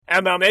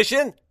ML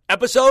Nation,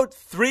 episode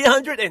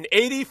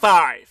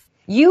 385.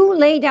 You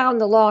lay down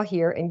the law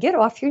here and get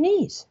off your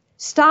knees.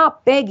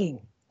 Stop begging.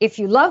 If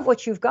you love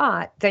what you've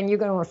got, then you're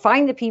going to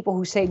find the people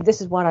who say,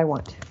 this is what I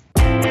want.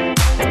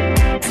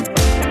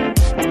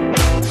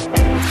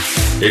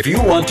 If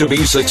you want to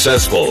be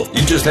successful,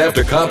 you just have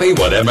to copy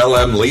what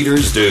MLM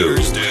leaders do.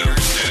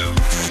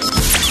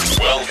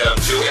 Welcome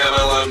to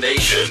MLM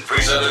Nation,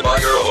 presented by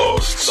your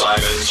host,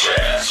 Simon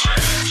Chan,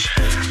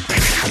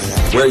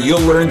 where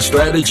you'll learn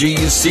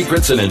strategies,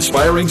 secrets, and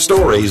inspiring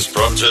stories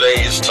from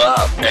today's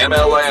top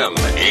MLM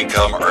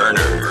income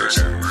earners.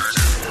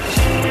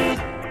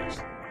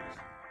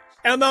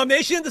 ML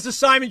Nation, this is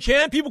Simon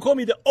Chan. People call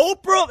me the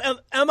Oprah of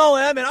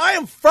MLM, and I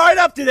am fired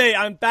up today.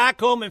 I'm back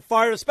home and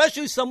fired,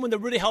 especially someone that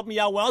really helped me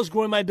out while I was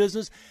growing my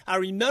business. I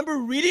remember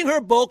reading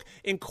her book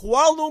in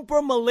Kuala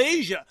Lumpur,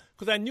 Malaysia,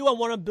 because I knew I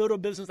wanted to build a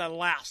business that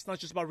lasts, not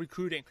just about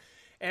recruiting.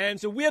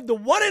 And so we have the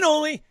one and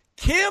only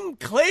Kim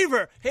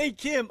Klaver. Hey,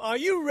 Kim, are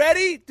you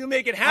ready to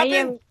make it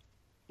happen?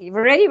 I am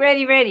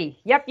ready.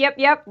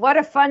 Yep. What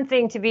a fun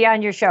thing to be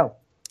on your show.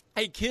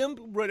 Hey, Kim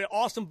wrote an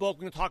awesome book.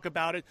 We're going to talk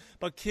about it.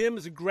 But Kim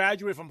is a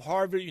graduate from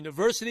Harvard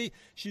University.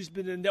 She's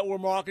been in network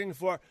marketing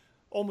for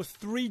almost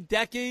 3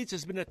 decades,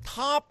 has been a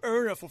top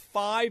earner for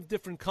 5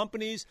 different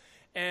companies,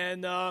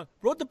 and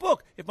wrote the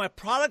book, If My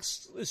Product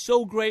is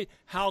So Great,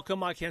 How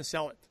Come I Can't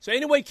Sell It? So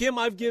anyway, Kim,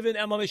 I've given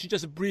ML Nation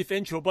just a brief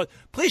intro, but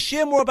please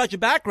share more about your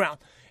background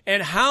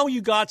and how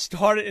you got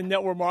started in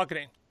network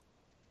marketing.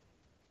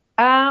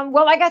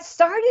 Well, I got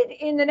started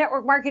in the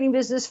network marketing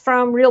business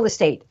from real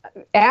estate.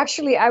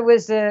 Actually, I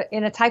was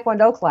in a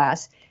Taekwondo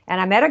class, and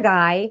I met a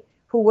guy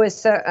who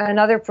was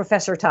another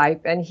professor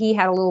type, and he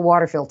had a little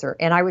water filter,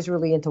 and I was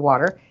really into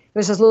water. It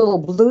was this little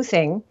blue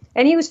thing,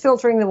 and he was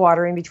filtering the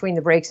water in between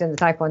the breaks in the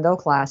Taekwondo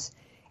class.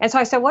 And so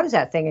I said, what is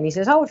that thing? And he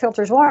says, oh, it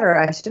filters water.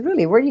 I said,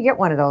 really? Where do you get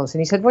one of those?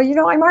 And he said, well,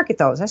 I market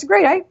those. I said,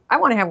 great, I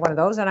want to have one of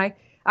those, and I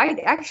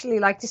actually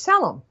like to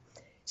sell them.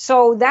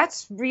 So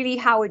that's really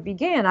how it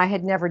began. I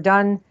had never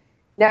done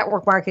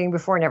network marketing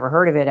before, never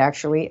heard of it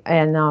actually,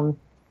 and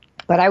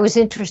but I was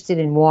interested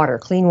in water,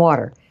 clean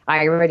water.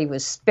 I already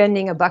was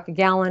spending $1 a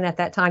gallon at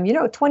that time.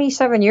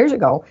 27 years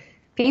ago,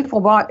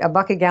 people bought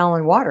 $1 a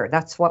gallon water.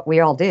 That's what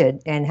we all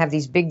did, and have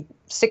these big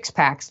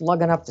 6-packs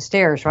lugging up the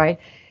stairs, right?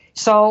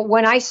 So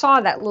when I saw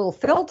that little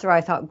filter,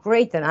 I thought,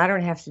 great, then I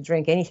don't have to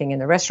drink anything,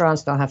 and the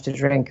restaurants don't have to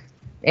drink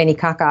any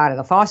caca out of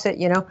the faucet,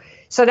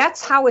 So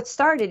that's how it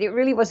started. It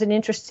really was an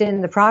interest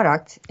in the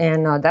product,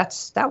 and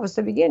that was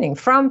the beginning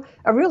from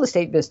a real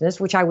estate business,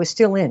 which I was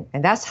still in,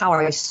 and that's how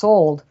I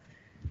sold,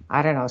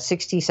 I don't know,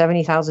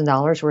 $60,000,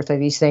 $70,000 worth of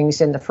these things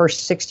in the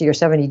first 60 or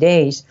 70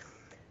 days,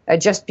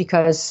 just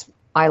because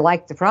I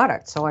liked the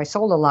product. So I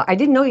sold a lot. I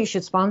didn't know you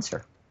should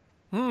sponsor.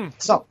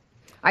 So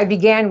I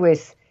began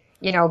with,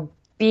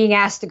 being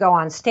asked to go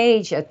on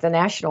stage at the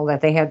National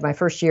that they had my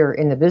first year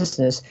in the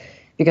business,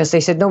 because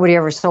they said nobody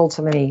ever sold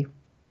so many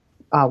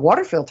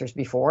water filters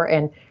before,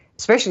 and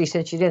especially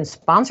since you didn't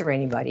sponsor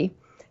anybody.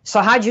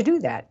 So how'd you do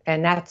that?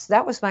 And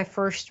that was my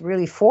first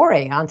really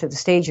foray onto the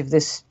stage of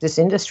this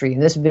industry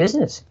and this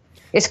business.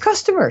 It's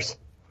customers.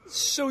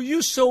 So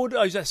you sold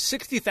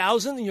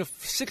 $60,000 and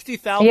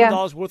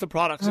 $60,000 worth of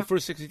products the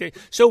first 60 days.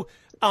 So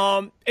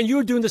and you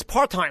were doing this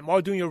part-time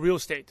while doing your real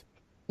estate.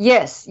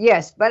 Yes.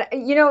 But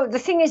the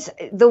thing is,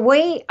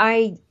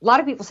 a lot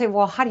of people say,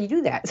 well, how do you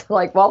do that?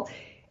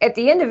 At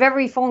the end of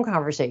every phone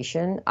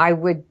conversation, I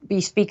would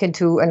be speaking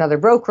to another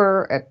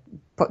broker,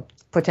 a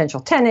potential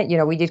tenant.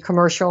 We did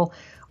commercial,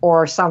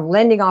 or some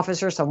lending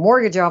officer, some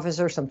mortgage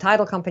officer, some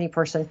title company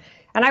person.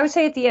 And I would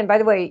say at the end, by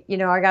the way,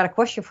 I got a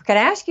question can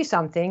I ask you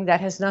something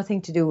that has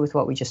nothing to do with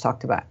what we just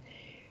talked about?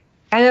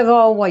 And they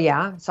go, well,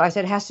 yeah. So I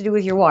said, it has to do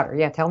with your water.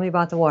 Yeah, tell me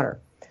about the water.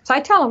 So I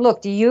tell them,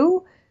 look, do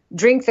you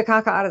drink the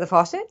caca out of the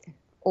faucet?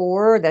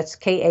 Or that's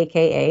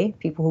K-A-K-A,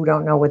 people who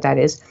don't know what that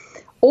is.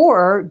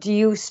 Or do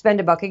you spend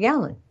 $1 a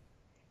gallon?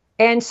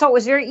 And so it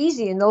was very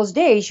easy. In those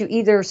days, you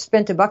either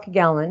spent $1 a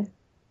gallon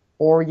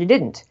or you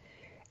didn't.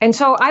 And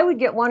so I would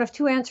get one of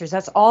 2 answers.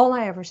 That's all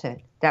I ever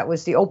said. That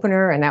was the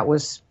opener, and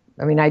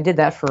I did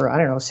that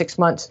for, 6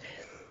 months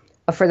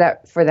for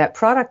that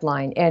product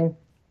line. And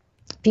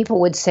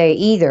people would say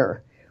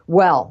either,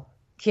 well,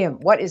 Kim,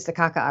 what is the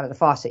caca out of the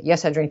faucet?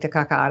 Yes, I drink the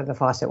caca out of the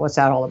faucet. What's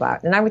that all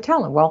about? And I would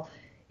tell them, well,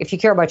 if you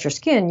care about your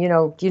skin,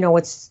 do you know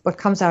what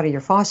comes out of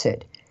your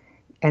faucet?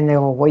 And they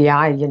go, well,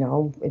 yeah,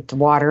 it's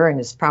water, and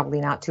it's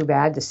probably not too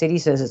bad. The city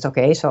says it's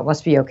okay, so it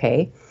must be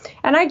okay.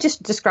 And I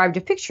just described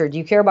a picture. Do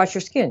you care about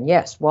your skin?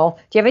 Yes. Well,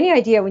 do you have any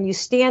idea when you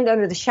stand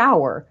under the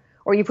shower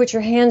or you put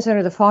your hands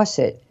under the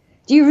faucet,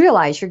 do you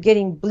realize you're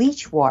getting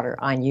bleach water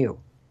on you?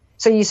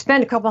 So you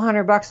spend a couple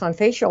 $100 on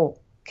facial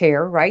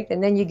care, right?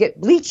 And then you get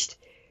bleached.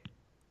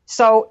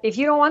 So if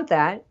you don't want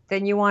that,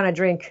 then you want to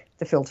drink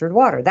the filtered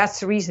water. That's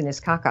the reason it's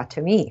caca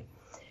to me.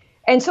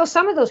 And so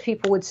some of those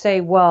people would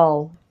say,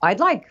 well, I'd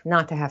like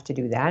not to have to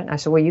do that. And I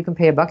said, well, you can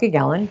pay $1 a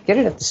gallon, get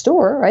it at the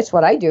store, right? That's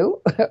what I do.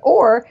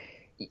 Or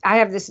I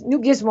have this new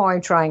gizmo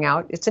I'm trying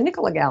out. It's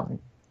 $0.05 a gallon.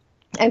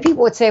 And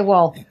people would say,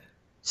 well,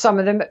 Some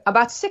of them,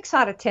 about 6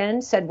 out of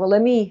 10 said, well,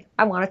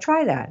 I want to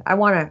try that. I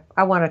want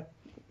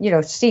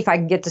to, see if I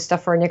can get the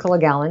stuff for a nickel a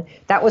gallon.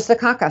 That was the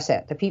caca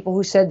set, the people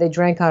who said they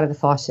drank out of the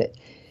faucet.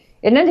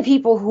 And then the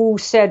people who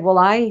said, well,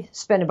 I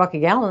spend $1 a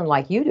gallon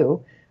like you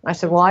do. I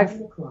said, well,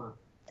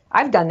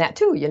 I've done that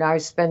too. I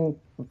was spending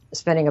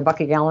 $1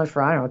 a gallon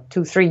for,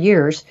 2-3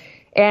 years.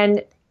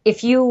 And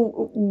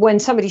when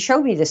somebody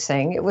showed me this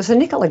thing, it was a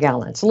nickel a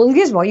gallon. It's a little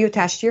gizmo you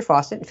attach to your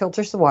faucet and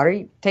filters the water.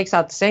 It takes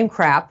out the same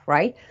crap,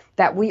 right,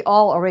 that we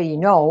all already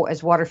know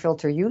as water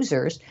filter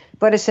users,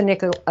 but it's a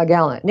nickel a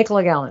gallon.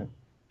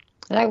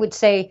 And I would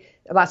say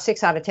about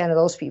 6 out of 10 of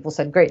those people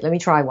said, great, let me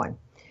try one.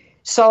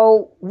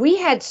 So we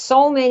had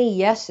so many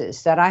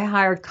yeses that I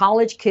hired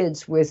college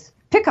kids with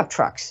pickup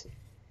trucks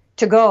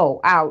to go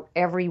out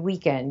every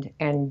weekend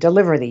and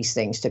deliver these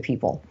things to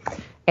people.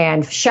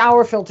 And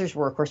shower filters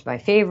were, of course, my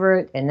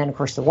favorite. And then, of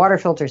course, the water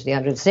filters, the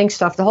under the sink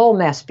stuff, the whole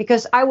mess,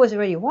 because I was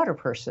already a water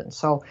person.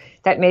 So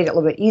that made it a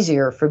little bit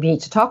easier for me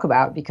to talk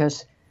about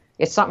because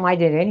it's something I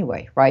did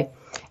anyway, right?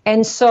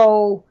 And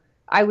so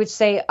I would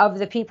say of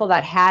the people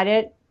that had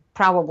it,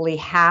 probably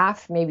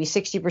half, maybe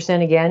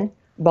 60% again,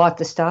 bought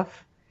the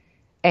stuff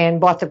and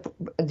bought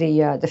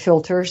the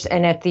filters.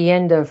 And at the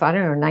end of,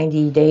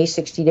 90 days,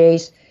 60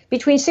 days,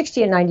 between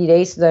 60 and 90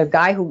 days,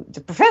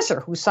 the professor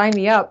who signed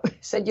me up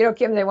said,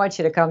 Kim, they want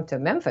you to come to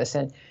Memphis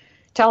and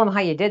tell them how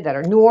you did that,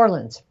 or New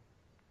Orleans.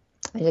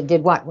 I said,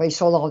 did what? Well, you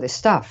sold all this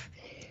stuff.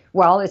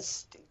 Well,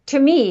 it's, to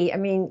me,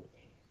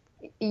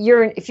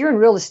 if you're in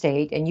real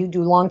estate and you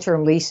do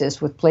long-term leases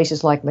with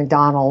places like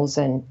McDonald's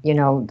and,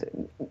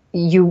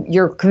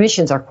 your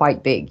commissions are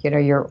quite big.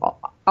 You're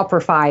upper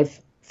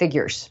 5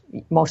 figures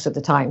most of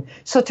the time.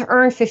 So to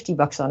earn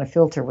 $50 on a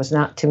filter was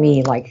not, to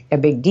me, like a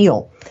big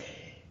deal.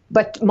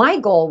 But my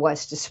goal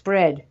was to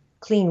spread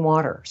clean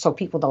water so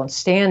people don't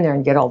stand there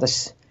and get all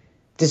this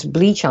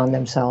bleach on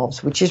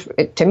themselves, which is,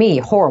 to me,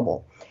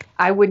 horrible.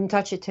 I wouldn't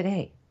touch it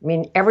today.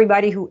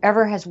 Everybody who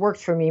ever has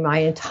worked for me my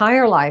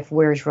entire life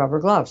wears rubber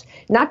gloves.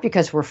 Not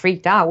because we're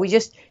freaked out. We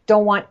just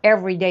don't want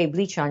everyday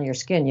bleach on your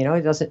skin.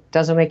 It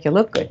doesn't make you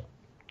look good.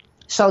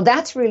 So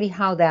that's really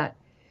how that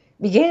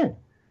began.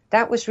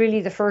 That was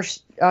really the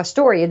first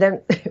story. And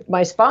then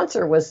my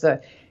sponsor was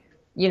the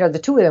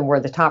two of them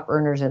were the top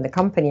earners in the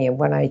company. And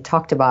when I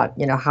talked about,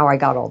 how I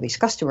got all these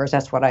customers,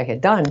 that's what I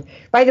had done.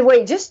 By the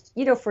way, just,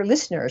 for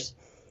listeners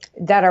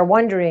that are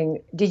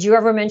wondering, did you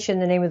ever mention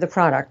the name of the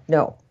product?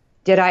 No.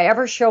 Did I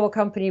ever show a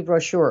company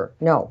brochure?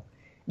 No.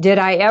 Did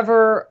I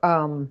ever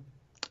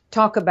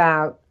talk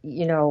about,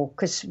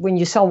 because when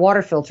you sell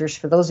water filters,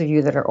 for those of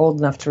you that are old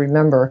enough to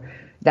remember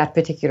that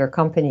particular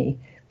company,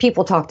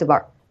 people talked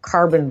about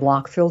carbon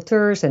block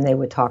filters, and they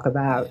would talk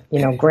about,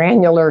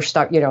 granular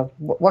stuff,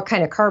 what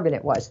kind of carbon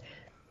it was.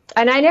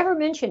 And I never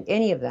mentioned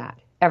any of that,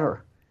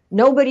 ever.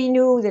 Nobody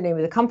knew the name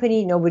of the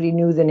company. Nobody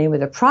knew the name of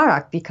the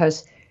product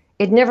because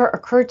it never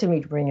occurred to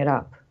me to bring it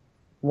up.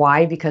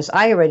 Why? Because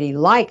I already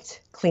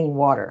liked clean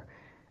water.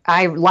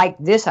 I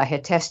liked this. I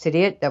had tested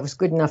it. That was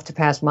good enough to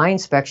pass my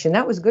inspection.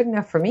 That was good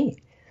enough for me.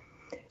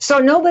 So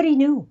nobody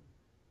knew.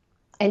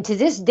 And to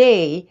this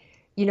day,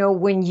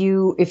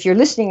 if you're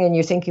listening and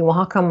you're thinking, well,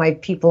 how come my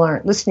people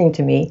aren't listening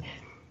to me?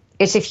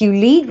 It's if you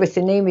lead with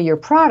the name of your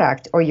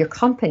product or your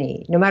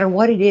company, no matter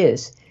what it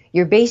is,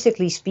 you're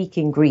basically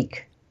speaking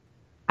Greek.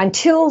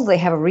 Until they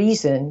have a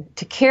reason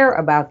to care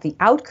about the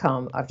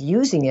outcome of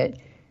using it,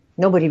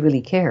 nobody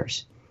really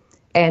cares.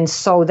 And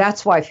so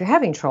that's why if you're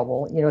having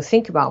trouble,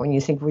 think about when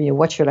you think, well,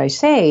 what should I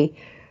say?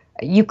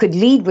 You could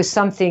lead with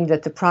something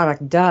that the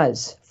product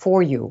does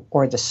for you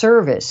or the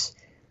service,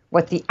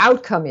 what the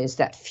outcome is,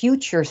 that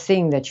future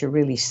thing that you're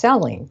really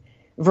selling,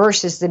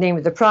 versus the name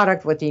of the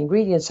product, what the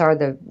ingredients are,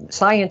 the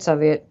science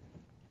of it,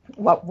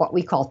 what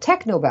we call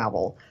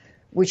Techno-Babble,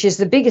 which is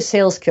the biggest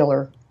sales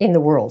killer in the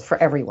world for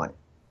everyone.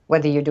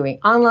 Whether you're doing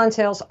online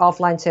sales,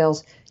 offline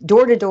sales,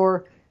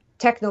 door-to-door,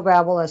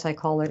 Techno-Babble, as I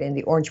call it in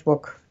the Orange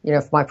Book.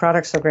 If my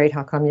product's so great,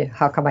 how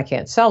come I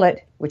can't sell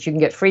it? Which you can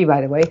get free,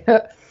 by the way.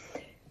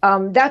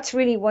 That's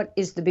really what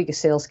is the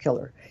biggest sales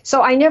killer.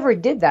 So I never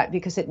did that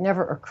because it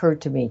never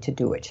occurred to me to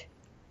do it.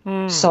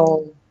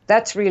 So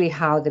that's really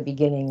how the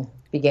beginning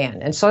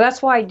began. And so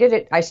that's why I did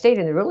it. I stayed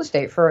in the real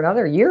estate for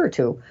another year or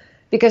two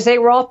because they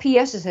were all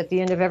PSs at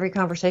the end of every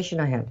conversation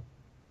I had.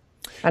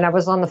 And I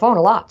was on the phone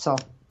a lot, so.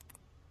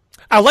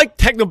 I like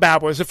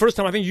Techno-Babble. It's the first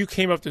time I think you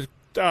came up with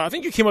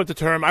the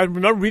term. I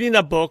remember reading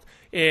that book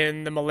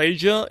in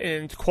Malaysia,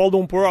 in Kuala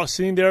Lumpur. I was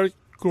sitting there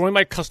growing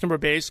my customer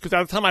base because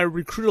at the time I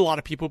recruited a lot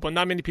of people, but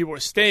not many people were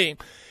staying.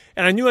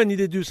 And I knew I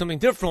needed to do something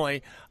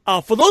differently.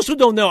 For those who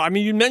don't know,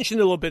 you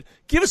mentioned it a little bit.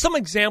 Give us some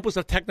examples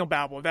of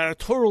Techno-Babble that are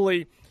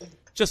totally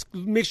just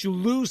makes you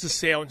lose the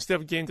sale instead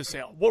of gain the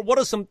sale. What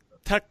are some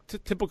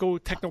typical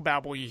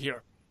Techno-Babble you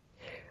hear?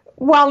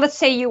 Well, let's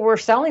say you were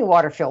selling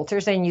water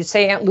filters and you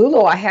say, Aunt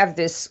Lulu, I have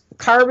this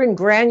carbonated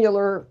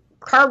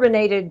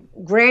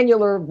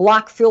granular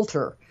block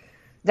filter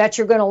that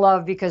you're going to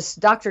love because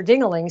Dr.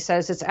 Dingeling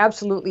says it's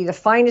absolutely the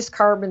finest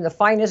carbon, the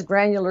finest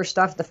granular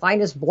stuff, the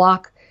finest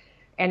block.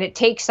 and it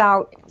takes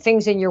out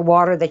things in your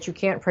water that you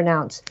can't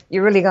pronounce.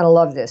 You're really going to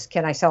love this.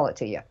 Can I sell it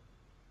to you?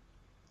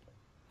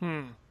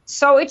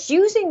 So it's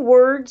using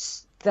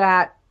words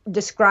that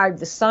describe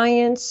the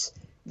science,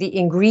 the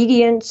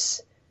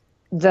ingredients,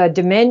 the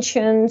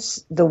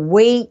dimensions, the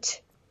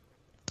weight,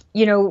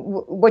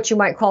 what you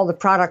might call the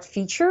product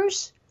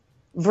features,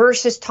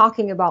 versus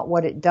talking about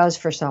what it does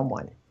for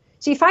someone.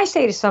 See, if I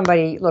say to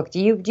somebody, look,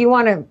 do you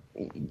want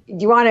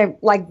to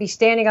like be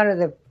standing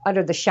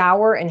under the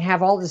shower and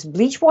have all this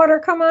bleach water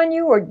come on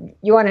you, or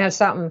you want to have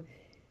something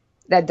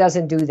that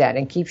doesn't do that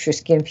and keeps your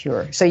skin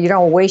pure, so you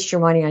don't waste your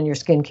money on your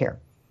skincare?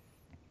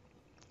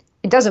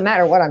 It doesn't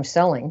matter what I'm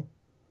selling.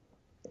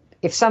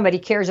 If somebody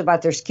cares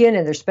about their skin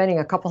and they're spending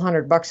a couple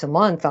 $100 a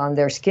month on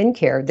their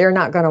skincare, they're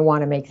not going to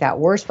want to make that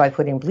worse by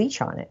putting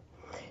bleach on it.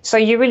 So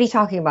you're really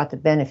talking about the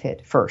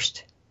benefit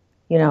first,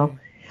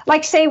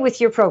 Like say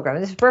with your program,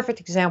 this is a perfect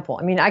example.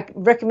 I mean, I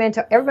recommend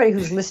to everybody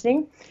who's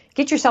listening,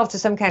 get yourself to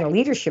some kind of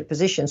leadership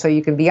position so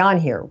you can be on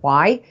here.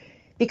 Why?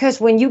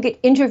 Because when you get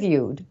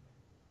interviewed,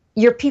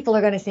 your people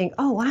are going to think,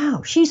 oh,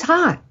 wow, she's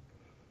hot.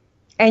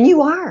 And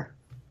you are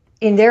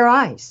in their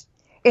eyes.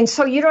 And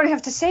so you don't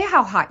have to say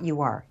how hot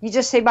you are. You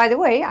just say, by the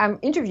way, I'm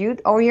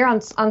interviewed over here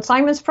on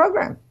Simon's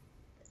program.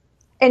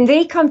 And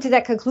they come to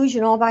that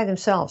conclusion all by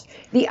themselves.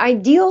 The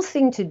ideal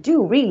thing to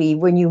do, really,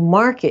 when you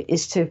market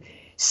is to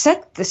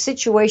set the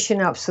situation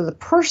up so the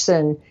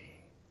person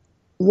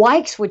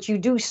likes what you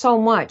do so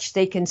much,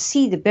 they can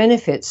see the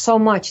benefits so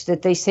much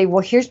that they say,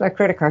 well, here's my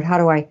credit card. How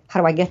do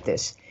I get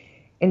this?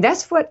 And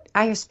that's what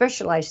I have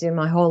specialized in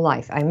my whole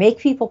life. I make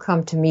people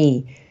come to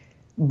me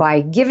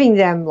by giving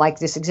them, like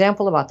this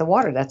example about the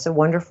water. That's a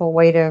wonderful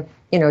way to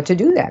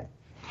do that.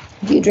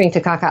 Do you drink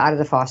the caca out of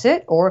the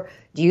faucet, or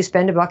do you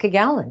spend $1 a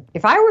gallon?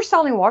 If I were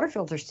selling water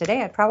filters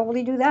today, I'd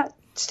probably do that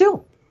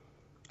still,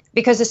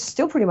 because it's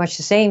still pretty much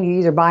the same. You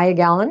either buy a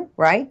gallon,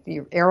 right,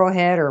 your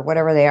Arrowhead or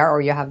whatever they are, or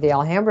you have the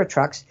Alhambra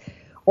trucks,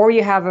 or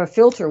you have a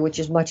filter, which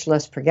is much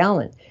less per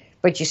gallon.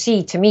 But you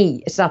see, to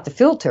me, it's not the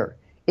filter,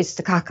 it's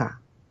the caca.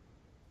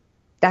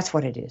 That's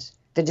what it is.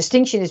 The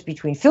distinction is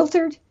between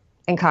filtered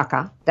and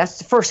caca. That's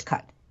the first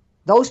cut.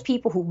 Those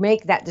people who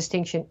make that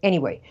distinction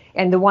anyway.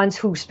 And the ones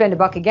who spend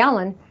 $1 a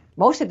gallon,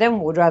 most of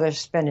them would rather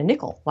spend a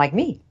nickel, like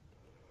me.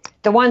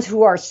 The ones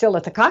who are still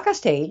at the caca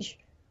stage,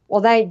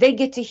 well, they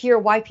get to hear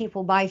why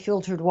people buy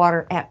filtered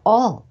water at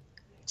all.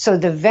 So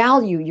the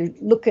value, you're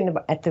looking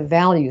at the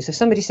values. If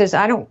somebody says,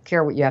 I don't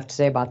care what you have to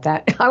say about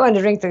that, I want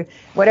to drink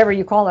whatever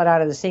you call it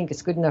out of the sink,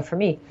 it's good enough for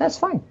me, that's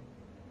fine.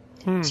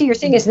 See, your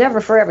thing is never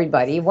for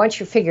everybody. Once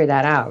you figure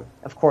that out,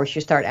 of course,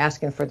 you start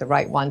asking for the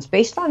right ones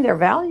based on their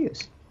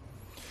values.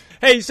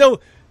 Hey,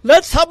 so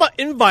let's talk about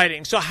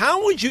inviting. So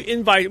how would you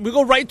invite? We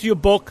go right to your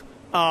book,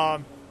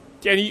 and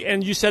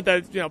you said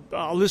that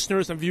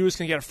listeners and viewers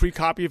can get a free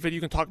copy of it. You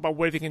can talk about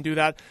where they can do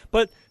that.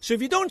 But so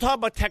if you don't talk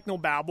about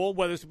Techno-Babble,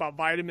 whether it's about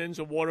vitamins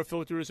or water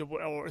filters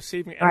or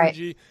saving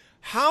energy,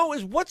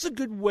 right, what's a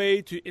good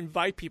way to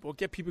invite people,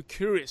 get people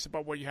curious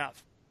about what you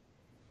have?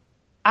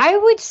 I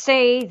would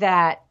say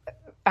that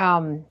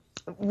one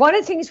of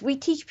the things we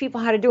teach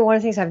people how to do, one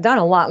of the things I've done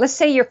a lot, let's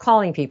say you're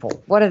calling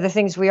people. One of the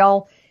things we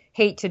all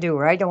hate to do,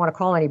 right? Don't want to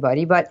call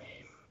anybody, but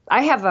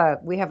we have a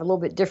little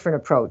bit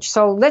different approach.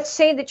 So let's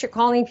say that you're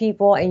calling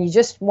people and you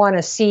just want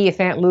to see if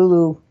Aunt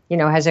Lulu,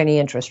 has any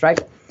interest, right?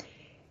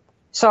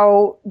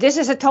 So this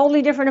is a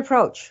totally different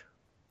approach.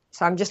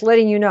 So I'm just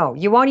letting you know.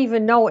 You won't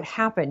even know what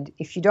happened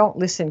if you don't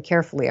listen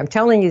carefully. I'm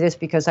telling you this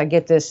because I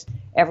get this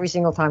every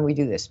single time we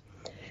do this.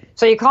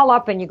 So you call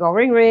up and you go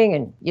ring, ring,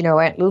 and,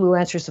 Aunt Lulu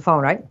answers the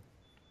phone, right?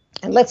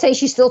 And let's say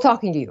she's still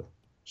talking to you.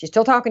 She's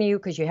still talking to you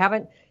because you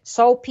haven't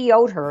so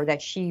PO'd her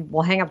that she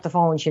will hang up the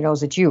phone when she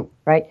knows it's you,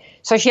 right?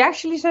 So she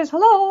actually says,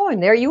 hello,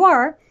 and there you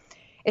are.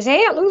 I say,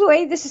 hey, Aunt Lulu,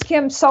 hey, this is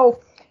Kim.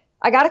 So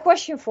I got a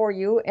question for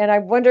you, and I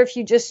wonder if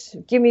you just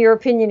give me your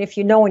opinion if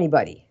you know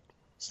anybody.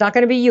 It's not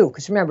going to be you,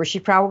 because remember, she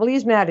probably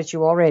is mad at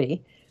you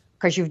already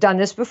because you've done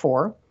this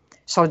before.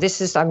 So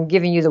I'm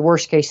giving you the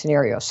worst case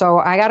scenario. So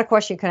I got a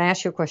question. Can I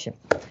ask you a question?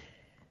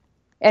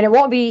 And it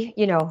won't be,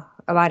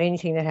 about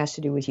anything that has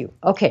to do with you.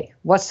 Okay,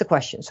 what's the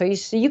question? So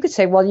you could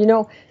say, well,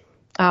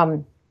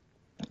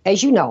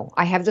 as you know,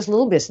 I have this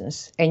little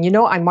business, and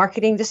I'm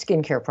marketing the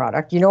skincare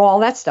product. All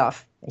that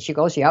stuff. And she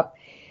goes, yep.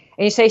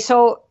 And you say,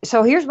 so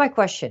here's my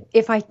question.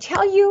 If I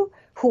tell you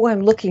who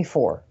I'm looking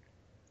for,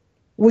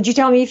 would you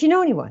tell me if you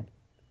know anyone?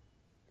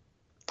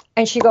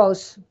 And she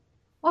goes,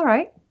 all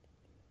right.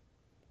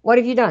 What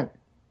have you done?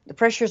 The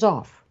pressure's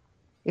off.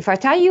 If I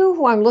tell you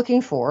who I'm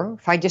looking for,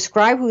 if I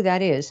describe who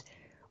that is,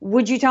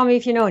 would you tell me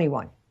if you know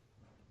anyone?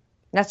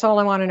 That's all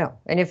I want to know.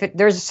 And if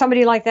there's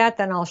somebody like that,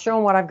 then I'll show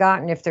them what I've got.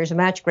 And if there's a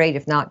match, great.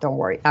 If not, don't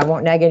worry. I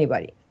won't nag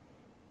anybody.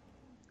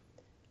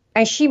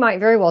 And she might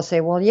very well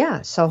say, well,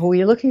 yeah, so who are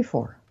you looking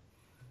for?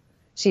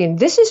 See, and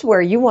this is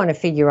where you want to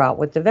figure out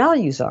what the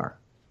values are.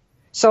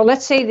 So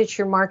let's say that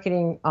you're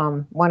marketing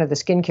one of the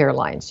skincare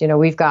lines.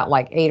 We've got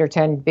like 8 or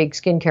 10 big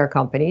skincare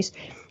companies.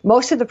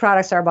 Most of the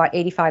products are about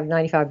 $85,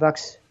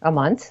 $95 a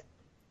month.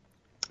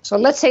 So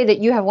let's say that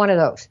you have one of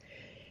those.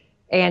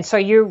 And so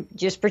you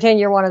just pretend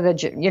you're one of the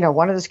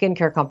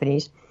skincare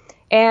companies.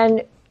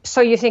 And so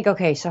you think,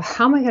 okay, so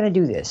how am I going to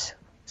do this?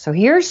 So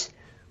here's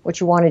what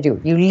you want to do.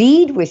 You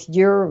lead with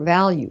your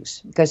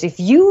values. Because if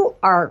you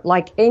are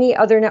like any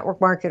other network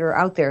marketer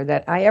out there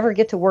that I ever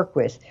get to work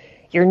with,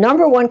 your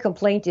number one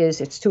complaint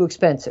is it's too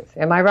expensive.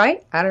 Am I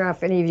right? I don't know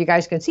if any of you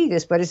guys can see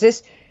this, but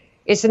is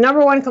the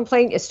number one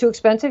complaint it's too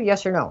expensive?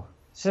 Yes or no?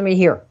 Somebody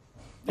here.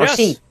 Or yes.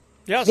 see.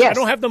 Yes, yes, I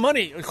don't have the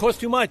money. It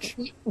costs too much.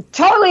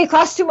 Totally, it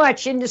costs too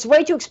much, and it's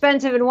way too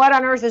expensive, and what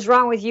on earth is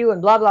wrong with you,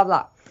 and blah, blah,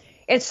 blah.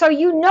 And so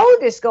you know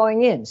this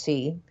going in,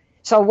 see?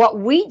 So what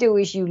we do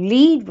is you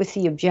lead with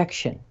the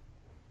objection.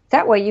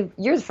 That way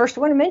you're the first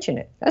one to mention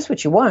it. That's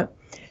what you want.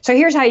 So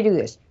here's how you do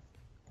this.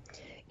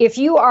 If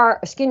you are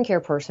a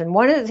skincare person,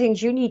 one of the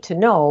things you need to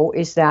know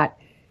is that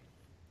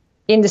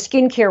in the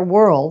skincare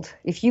world,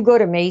 if you go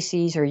to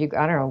Macy's or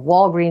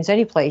Walgreens,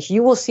 any place,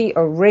 you will see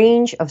a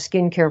range of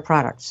skincare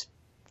products.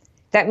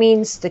 That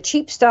means the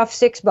cheap stuff,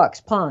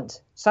 $6,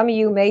 Pond's. Some of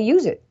you may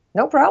use it.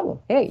 No problem.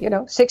 Hey,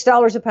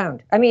 $6 a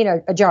pound.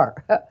 A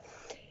jar.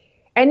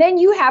 And then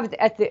you have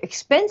at the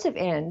expensive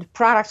end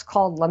products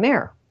called La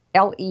Mer,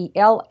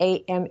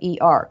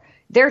 Lamer.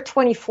 They're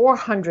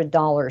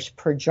 $2,400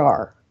 per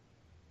jar.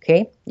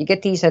 Okay, you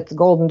get these at the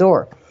Golden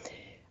Door,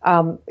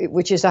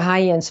 which is a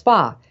high-end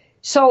spa.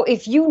 So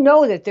if you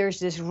know that there's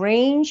this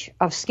range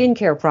of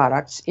skincare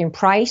products in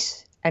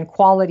price and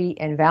quality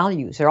and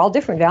values, they're all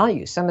different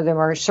values. Some of them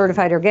are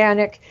certified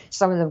organic.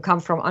 Some of them come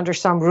from under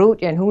some root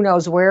and who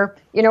knows where,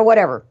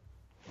 whatever.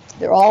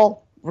 They're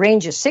all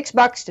ranges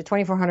 $6 to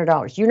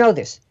 $2,400. You know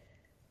this,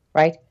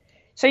 right?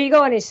 So you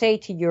go in and say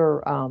to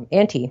your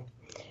auntie,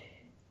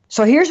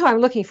 so here's what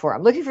I'm looking for.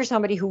 I'm looking for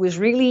somebody who is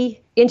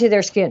really into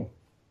their skin,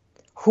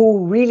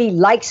 who really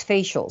likes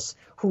facials,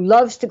 who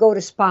loves to go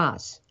to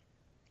spas,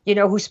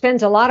 who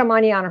spends a lot of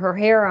money on her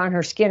hair, on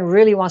her skin,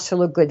 really wants to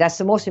look good. That's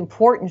the most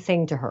important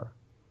thing to her.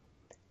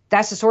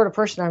 That's the sort of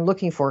person I'm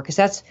looking for because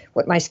that's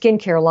what my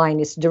skincare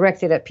line is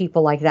directed at,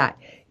 people like that.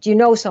 Do you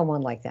know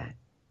someone like that?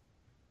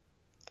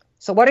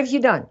 So what have you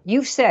done?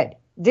 You've said,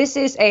 this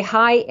is a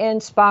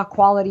high-end spa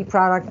quality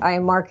product I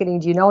am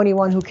marketing. Do you know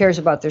anyone who cares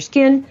about their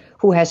skin,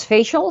 who has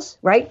facials,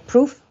 right?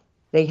 Proof,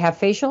 they have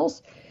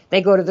facials. They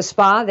go to the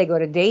spa. They go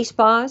to day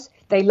spas.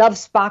 They love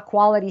spa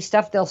quality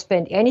stuff. They'll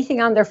spend anything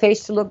on their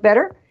face to look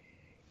better.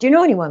 Do you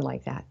know anyone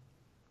like that?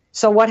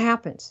 So what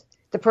happens?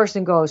 The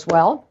person goes,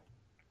 well,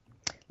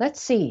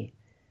 let's see.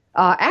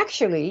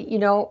 Actually,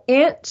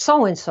 Aunt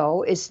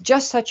so-and-so is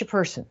just such a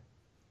person.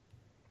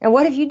 And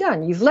what have you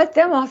done? You've let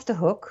them off the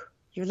hook.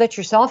 You've let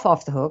yourself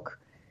off the hook.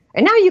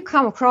 And now you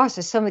come across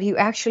as somebody who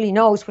actually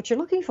knows what you're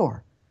looking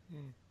for.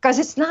 Because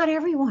it's not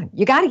everyone.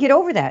 You got to get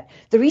over that.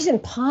 The reason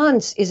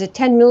Pond's is a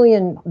 $10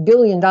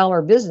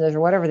 billion business or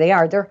whatever they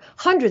are, they're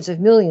hundreds of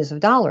millions of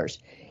dollars,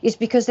 is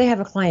because they have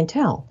a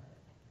clientele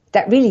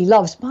that really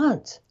loves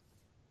Pond's.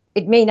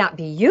 It may not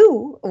be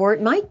you, or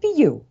it might be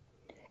you.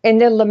 And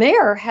then La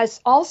Mer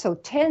has also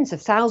tens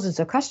of thousands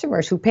of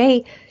customers who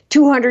pay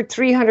 $200,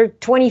 $300,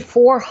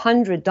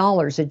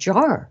 $2,400 a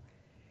jar.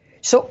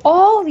 So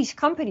all these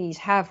companies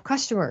have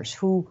customers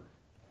who,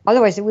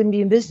 otherwise they wouldn't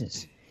be in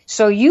business.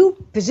 So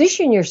you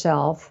position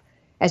yourself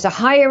as a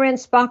higher end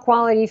spa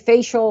quality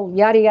facial,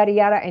 yada, yada,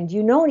 yada. And do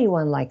you know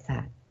anyone like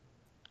that?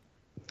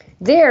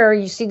 There,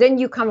 you see, then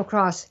you come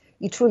across,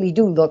 you truly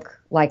do look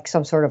like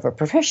some sort of a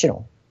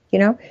professional,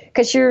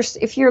 because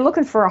if you're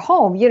looking for a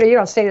home, you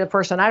don't say to the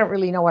person, I don't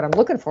really know what I'm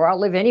looking for. I'll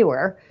live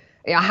anywhere.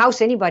 A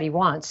house anybody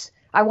wants.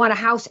 I want a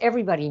house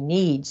everybody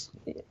needs.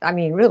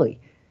 Really.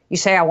 You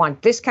say, I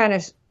want this kind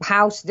of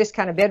house, this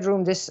kind of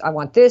bedroom, I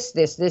want this.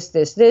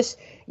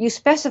 You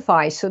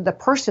specify so the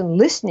person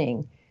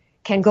listening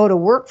can go to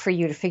work for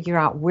you to figure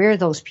out where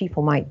those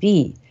people might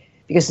be.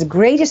 Because the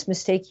greatest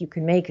mistake you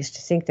can make is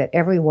to think that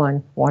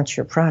everyone wants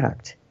your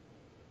product.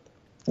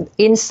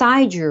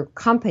 Inside your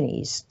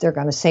companies, they're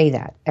going to say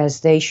that, as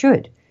they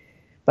should.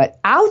 But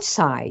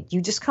outside, you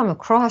just come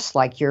across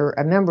like you're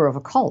a member of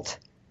a cult.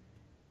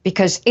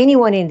 Because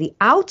anyone in the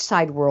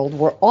outside world,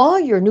 where all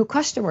your new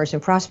customers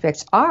and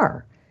prospects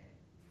are,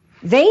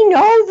 they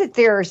know that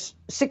there's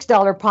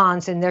 $6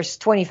 Pond's and there's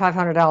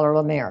 $2,500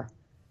 La Mer.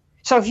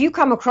 So if you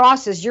come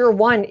across as your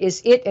one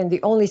is it and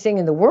the only thing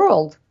in the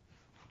world,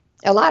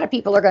 a lot of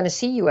people are going to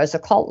see you as a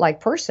cult-like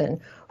person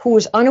who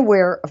is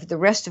unaware of the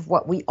rest of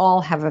what we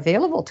all have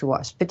available to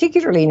us,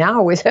 particularly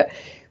now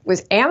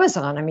with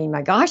Amazon.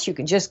 My gosh, you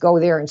can just go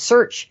there and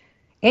search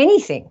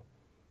anything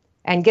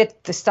and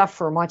get the stuff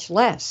for much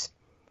less.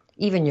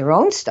 Even your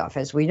own stuff,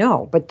 as we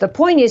know. But the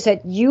point is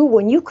that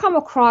when you come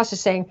across as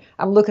saying,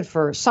 I'm looking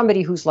for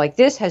somebody who's like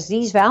this, has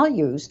these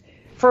values,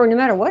 for no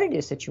matter what it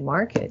is that you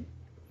market.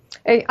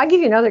 I'll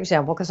give you another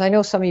example, because I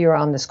know some of you are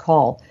on this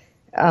call.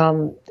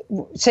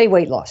 Say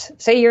weight loss.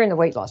 Say you're in the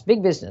weight loss,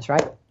 big business,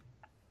 right?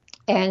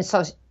 And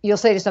so you'll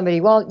say to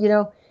somebody,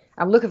 well,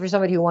 I'm looking for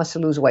somebody who wants to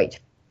lose weight.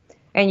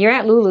 And your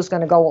Aunt Lulu's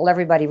going to go, well,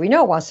 everybody we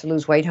know wants to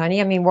lose weight,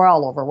 honey. We're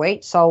all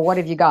overweight, so what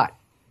have you got?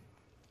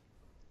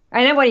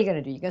 And then what are you going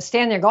to do? You're going to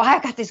stand there and go,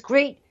 I've got this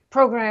great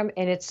program,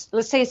 and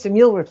let's say it's a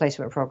meal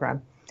replacement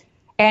program.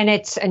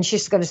 And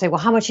she's going to say, well,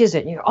 how much is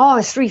it? And oh,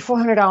 it's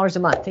 $400 a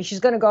month. And she's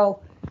going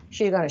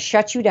to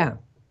shut you down.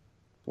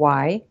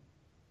 Why?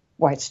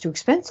 Why, it's too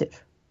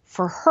expensive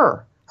for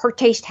her. Her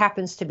taste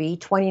happens to be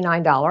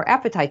 $29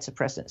 appetite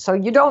suppressant. So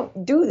you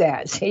don't do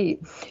that. See,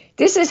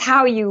 this is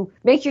how you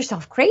make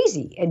yourself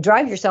crazy and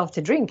drive yourself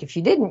to drink. If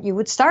you didn't, you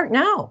would start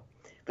now.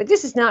 But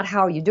this is not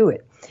how you do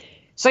it.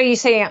 So you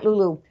say, Aunt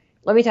Lulu,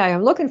 let me tell you,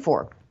 I'm looking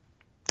for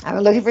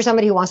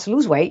somebody who wants to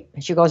lose weight.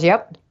 And she goes,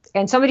 yep.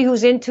 And somebody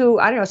who's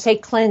into, I don't know, say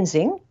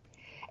cleansing.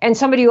 And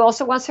somebody who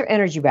also wants their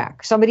energy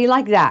back. Somebody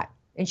like that.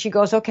 And she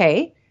goes,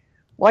 okay,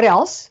 what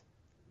else?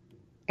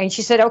 And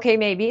she said, okay,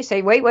 maybe.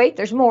 Say, wait,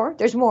 there's more.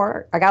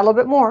 I got a little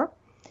bit more.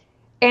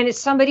 And it's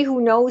somebody who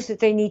knows that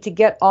they need to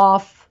get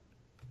off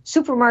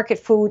supermarket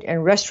food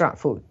and restaurant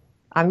food.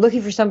 I'm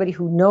looking for somebody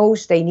who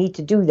knows they need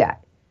to do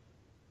that.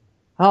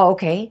 Oh,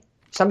 okay.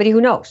 Somebody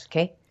who knows,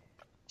 okay?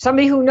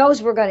 Somebody who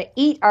knows we're going to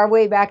eat our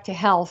way back to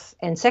health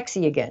and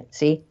sexy again,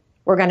 see?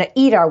 We're going to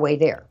eat our way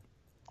there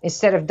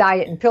instead of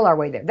diet and pill our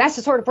way there. That's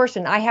the sort of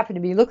person I happen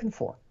to be looking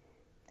for.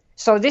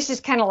 So this is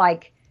kind of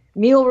like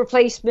meal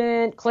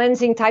replacement,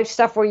 cleansing type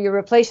stuff where you're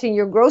replacing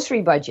your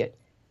grocery budget.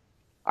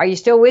 Are you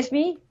still with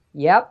me?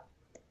 Yep.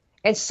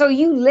 And so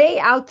you lay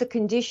out the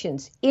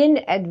conditions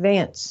in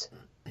advance.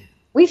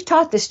 We've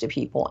taught this to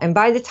people, and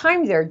by the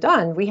time they're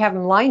done, we have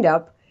them lined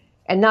up,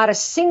 and not a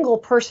single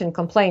person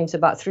complains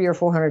about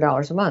 $300 or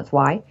 $400 a month.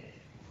 Why?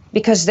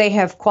 Because they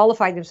have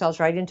qualified themselves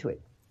right into it.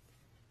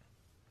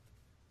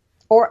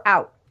 Or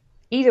out,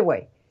 either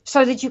way,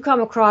 so that you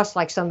come across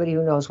like somebody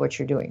who knows what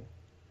you're doing.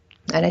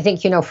 And I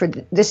think, for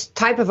this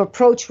type of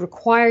approach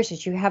requires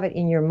that you have it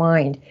in your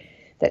mind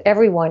that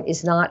everyone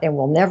is not and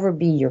will never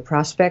be your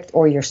prospect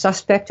or your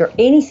suspect or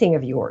anything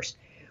of yours.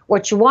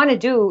 What you want to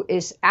do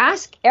is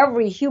ask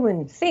every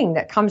human thing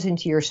that comes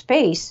into your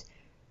space,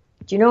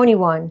 do you know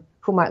anyone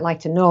who might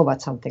like to know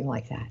about something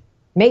like that?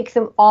 Make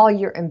them all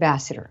your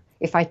ambassador.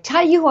 If I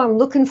tell you who I'm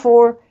looking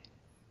for,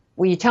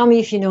 will you tell me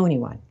if you know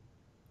anyone?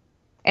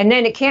 And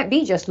then it can't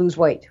be just lose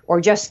weight or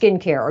just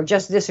skincare or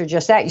just this or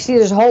just that. You see,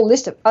 there's a whole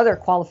list of other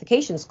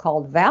qualifications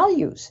called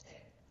values,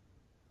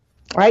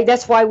 right?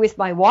 That's why with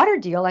my water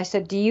deal, I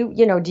said, do you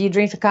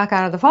drink the caca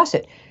out of the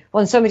faucet?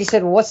 Well, and somebody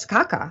said, well, what's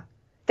caca?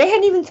 They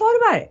hadn't even thought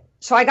about it.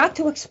 So I got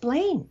to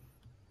explain.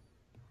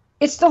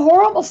 It's the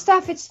horrible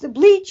stuff. It's the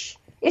bleach.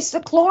 It's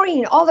the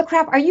chlorine, all the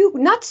crap. Are you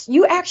nuts?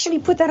 You actually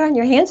put that on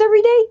your hands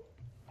every day?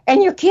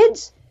 And your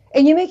kids?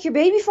 And you make your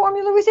baby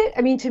formula with it?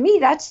 I mean, to me,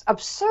 that's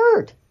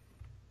absurd.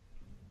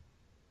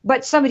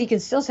 But somebody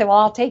can still say, well,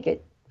 I'll take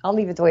it. I'll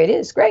leave it the way it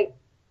is. Great.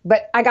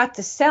 But I got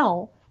to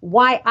sell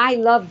why I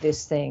love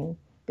this thing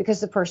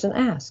because the person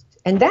asked.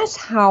 And that's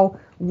how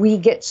we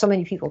get so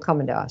many people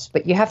coming to us.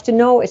 But you have to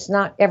know it's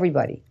not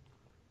everybody.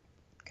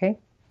 Okay?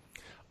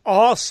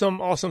 Awesome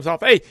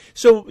stuff. Hey,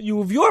 so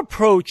your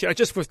approach,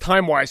 just with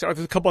time-wise, there's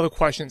a couple other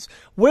questions.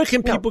 Where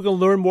can people go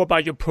learn more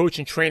about your approach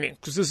and training?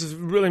 Because this is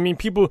really,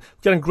 people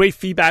getting great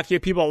feedback here.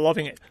 People are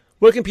loving it.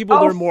 Where can people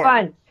learn more?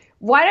 Fun.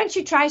 Why don't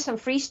you try some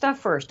free stuff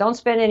first? Don't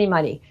spend any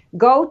money.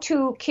 Go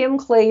to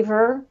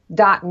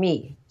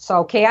kimklaver.me.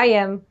 So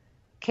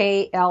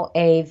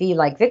KIMKLAV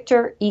like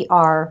Victor,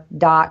 ER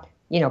dot,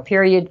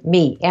 period,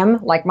 me.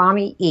 M like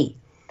mommy, E.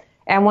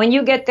 And when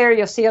you get there,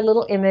 you'll see a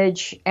little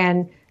image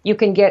and you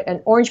can get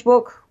an orange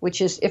book,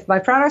 which is, if my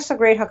product's so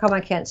great, how come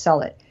I can't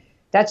sell it?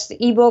 That's the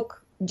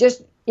ebook.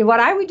 Just what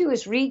I would do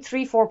is read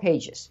 3-4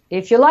 pages.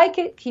 If you like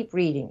it, keep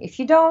reading. If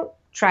you don't,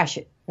 trash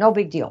it. No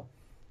big deal.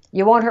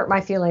 You won't hurt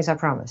my feelings, I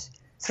promise.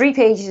 3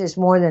 pages is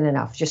more than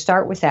enough. Just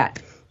start with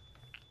that.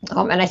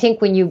 And I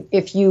think we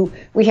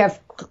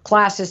have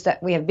classes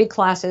we have big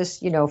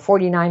classes,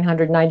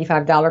 $4,900,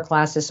 $95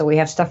 classes. So we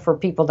have stuff for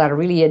people that are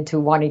really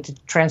into wanting to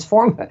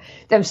transform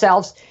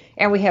themselves.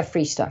 And we have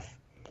free stuff.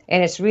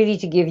 And it's really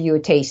to give you a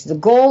taste. The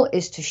goal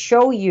is to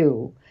show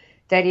you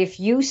that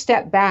if you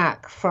step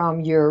back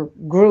from your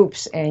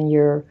groups and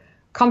your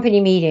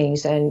company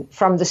meetings and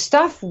from the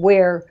stuff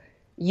where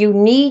you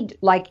need,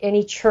 like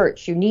any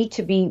church, you need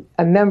to be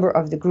a member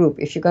of the group.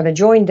 If you're going to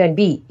join, then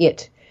be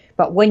it.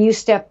 But when you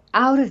step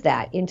out of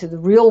that into the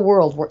real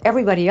world where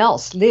everybody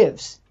else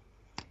lives,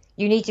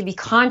 you need to be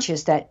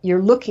conscious that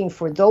you're looking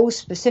for those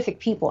specific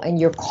people and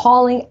you're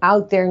calling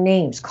out their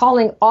names,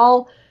 calling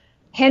all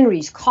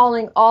Henrys,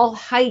 calling all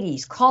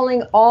Heidis,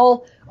 calling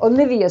all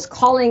Olivias,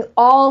 calling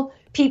all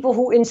people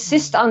who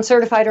insist on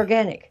certified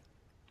organic.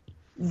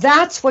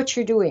 That's what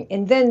you're doing.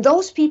 And then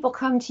those people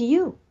come to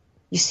you,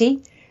 you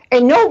see?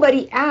 And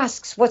nobody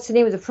asks, what's the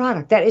name of the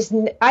product?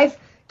 I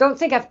don't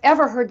think I've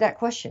ever heard that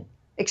question,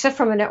 except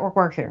from a network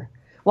marketer.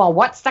 Well,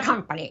 what's the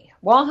company?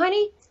 Well,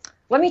 honey,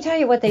 let me tell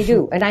you what they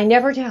do. And I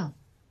never tell.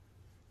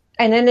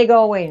 And then they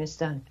go away and it's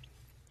done.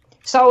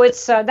 So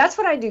that's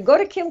what I do. Go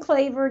to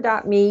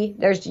kimklaver.me.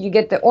 You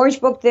get the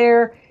orange book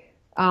there.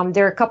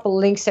 There are a couple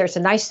of links there. It's a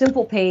nice,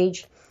 simple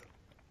page.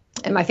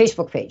 And my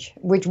Facebook page,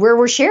 where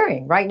we're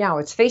sharing right now.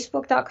 It's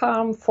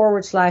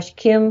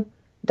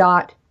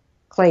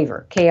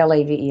facebook.com/kim.klaver,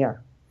 Klaver.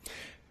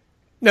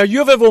 Now,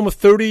 you have almost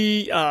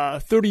 30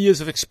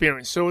 years of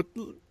experience. So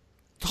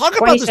talk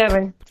about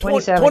 27,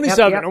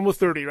 27, yep. almost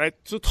 30, right?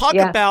 So talk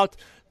about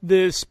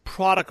this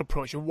product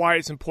approach and why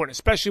it's important,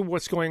 especially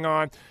what's going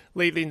on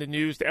lately in the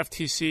news, the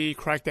FTC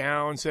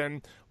crackdowns,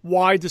 and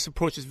why this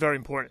approach is very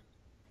important.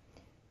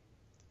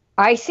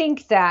 I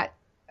think that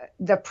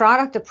the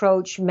product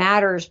approach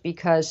matters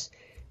because,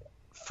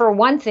 for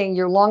one thing,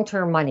 your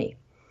long-term money.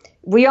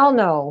 We all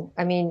know,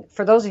 I mean,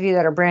 for those of you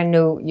that are brand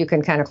new, you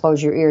can kind of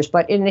close your ears,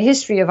 but in the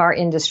history of our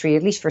industry,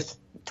 at least for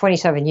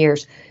 27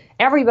 years,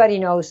 everybody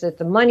knows that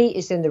the money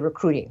is in the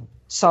recruiting.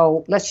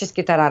 So let's just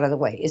get that out of the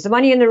way. Is the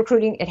money in the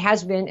recruiting? It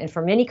has been, and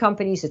for many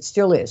companies, it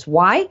still is.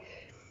 Why?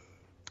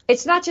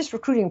 It's not just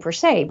recruiting per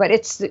se, but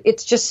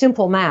it's just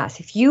simple math.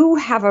 If you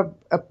have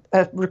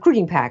a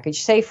recruiting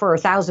package, say for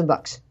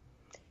 $1,000,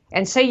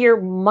 and say your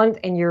month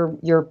and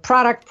your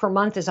product per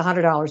month is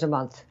 $100 a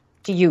month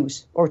to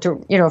use or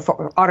to,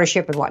 for auto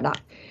ship and whatnot.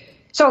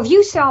 So if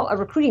you sell a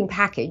recruiting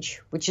package,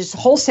 which is a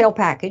wholesale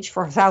package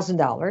for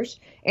 $1,000,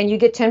 and you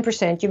get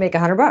 10%, you make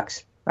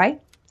 $100,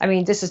 right? I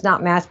mean, this is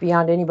not math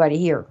beyond anybody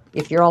here.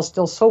 If you're all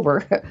still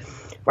sober,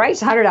 right?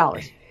 It's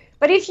 $100.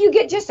 But if you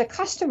get just a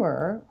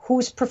customer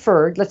who's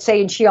preferred, let's say,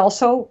 and she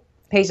also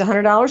pays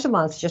 $100 a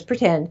month, just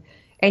pretend,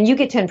 and you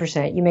get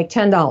 10%, you make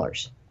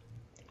 $10.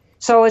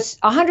 So it's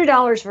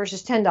 $100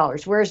 versus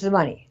 $10. Where's the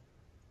money,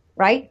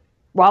 right?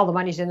 Well, the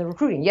money's in the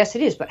recruiting. Yes,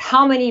 it is. But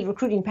how many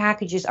recruiting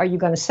packages are you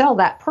going to sell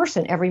that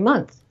person every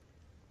month?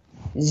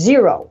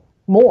 0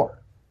 more.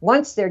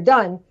 Once they're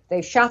done,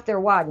 they've shot their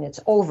wad and it's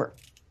over.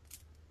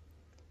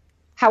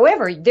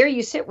 However, there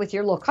you sit with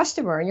your little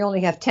customer and you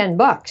only have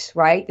 $10,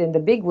 right? And the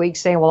big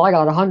wigs saying, well, I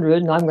got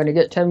 100 and I'm going to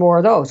get 10 more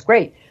of those.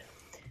 Great.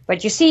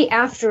 But you see,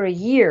 after a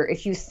year,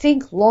 if you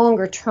think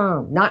longer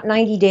term, not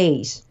 90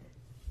 days,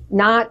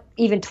 not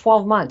even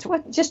 12 months,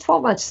 just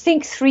 12 months,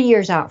 think 3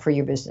 years out for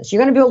your business.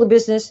 You're going to build a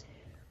business,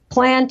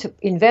 plan to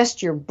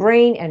invest your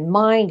brain and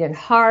mind and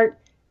heart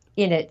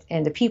in it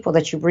and the people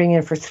that you bring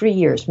in for 3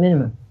 years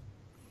minimum.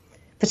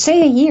 But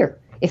say a year.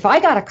 If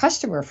I got a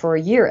customer for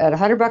a year at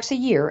 $100 a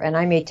year and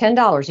I made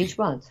 $10 each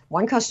month,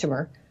 one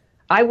customer,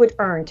 I would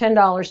earn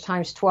 $10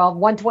 times 12,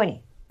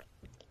 $120.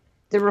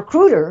 The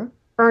recruiter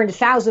earned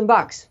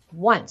 $1,000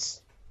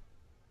 once.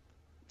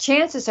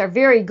 Chances are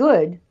very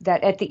good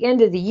that at the end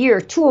of the year,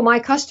 2 of my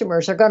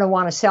customers are going to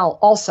want to sell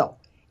also,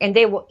 and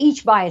they will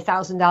each buy a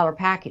 $1,000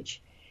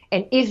 package.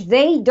 And if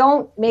they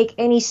don't make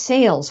any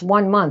sales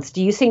 1 month,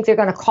 do you think they're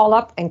going to call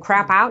up and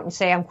crap out and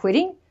say, I'm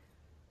quitting?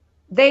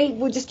 They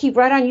will just keep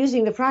right on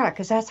using the product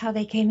because that's how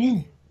they came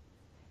in.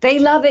 They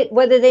love it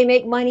whether they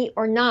make money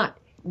or not.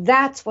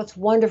 That's what's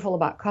wonderful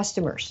about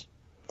customers.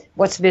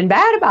 What's been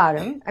bad about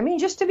them, I mean,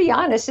 just to be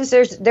honest, is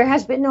there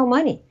has been no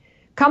money.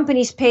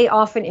 Companies pay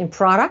often in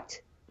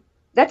product.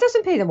 That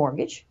doesn't pay the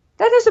mortgage.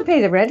 That doesn't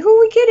pay the rent. Who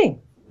are we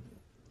kidding?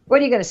 What,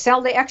 are you going to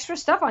sell the extra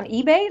stuff on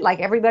eBay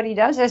like everybody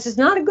does? This is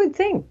not a good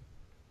thing.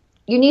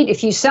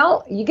 If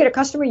you get a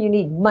customer, you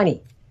need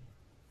money.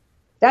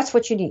 That's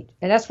what you need,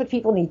 and that's what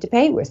people need to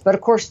pay with. But,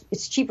 of course,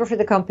 it's cheaper for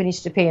the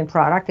companies to pay in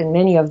product, and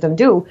many of them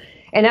do.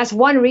 And that's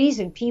one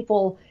reason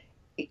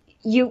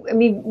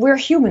we're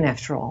human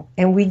after all,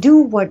 and we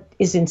do what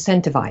is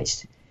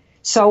incentivized.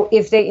 So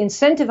if they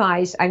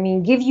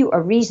incentivize, give you a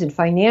reason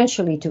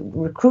financially to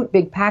recruit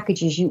big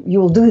packages, you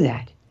will do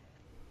that.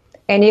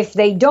 And if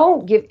they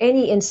don't give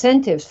any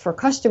incentives for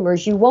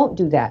customers, you won't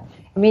do that.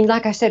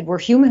 Like I said, we're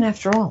human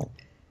after all.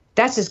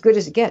 That's as good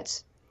as it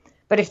gets.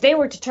 But if they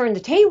were to turn the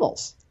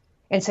tables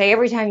and say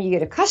every time you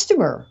get a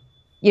customer,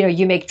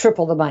 you make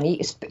triple the money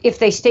if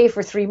they stay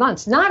for 3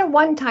 months. Not a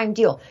one-time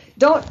deal.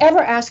 Don't ever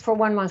ask for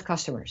 1 month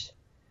customers.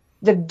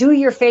 The do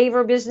your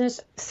favor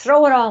business,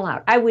 throw it all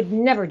out. I would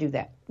never do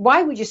that.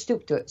 Why would you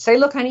stoop to it? Say,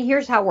 look, honey,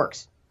 here's how it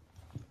works.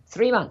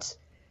 3 months.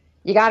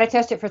 You got to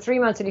test it for 3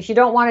 months. And if you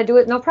don't want to do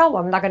it, no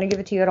problem. I'm not going to give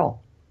it to you at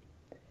all.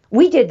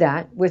 We did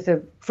that with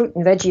the fruit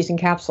and veggies and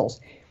capsules.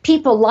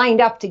 People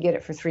lined up to get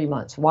it for 3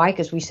 months. Why?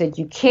 Because we said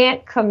you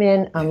can't come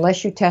in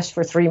unless you test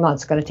for 3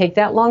 months. It's going to take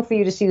that long for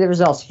you to see the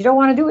results. If you don't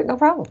want to do it, no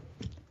problem.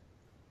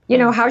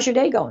 How's your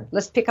day going?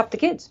 Let's pick up the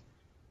kids.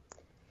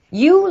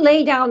 You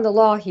lay down the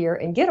law here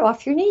and get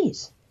off your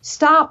knees.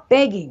 Stop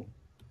begging.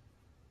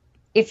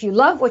 If you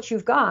love what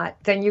you've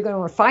got, then you're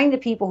going to find the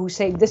people who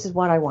say, this is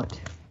what I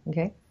want.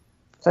 Okay?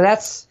 So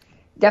that's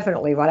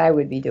definitely what I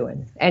would be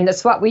doing. And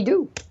that's what we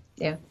do.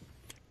 Yeah.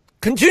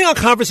 Continuing our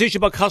conversation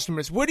about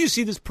customers, where do you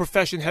see this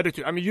profession headed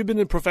to? You've been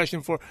in the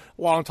profession for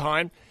a long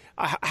time.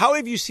 How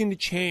have you seen the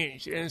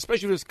change? And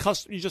especially with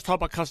you just talked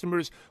about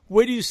customers,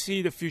 where do you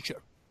see the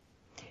future?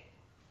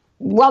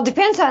 Well, it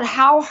depends on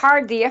how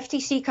hard the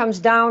FTC comes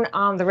down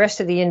on the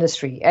rest of the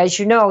industry. As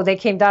you know, they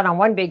came down on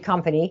one big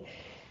company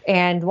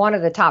and one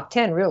of the top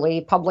 10, really,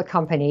 public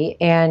company.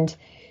 And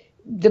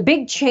the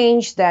big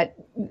change that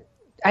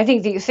I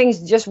think the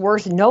things just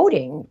worth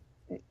noting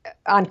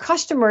on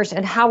customers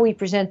and how we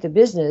present the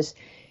business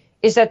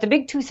is that the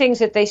big 2 things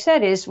that they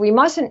said is we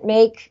mustn't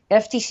make,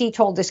 FTC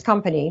told this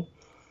company,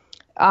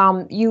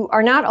 you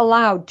are not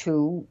allowed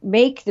to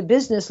make the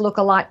business look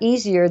a lot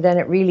easier than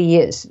it really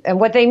is. And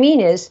what they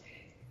mean is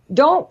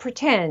Don't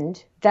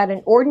pretend that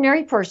an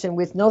ordinary person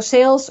with no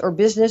sales or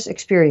business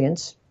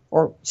experience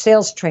or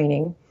sales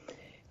training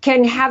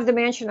can have the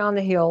mansion on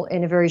the hill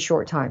in a very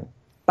short time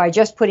by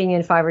just putting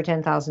in $5,000 or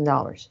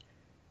 $10,000.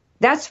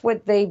 That's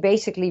what they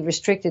basically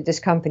restricted this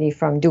company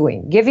from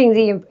doing, giving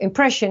the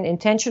impression,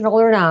 intentional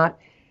or not,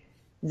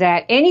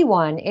 that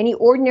anyone, any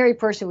ordinary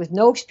person with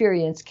no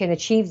experience can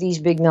achieve these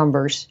big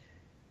numbers,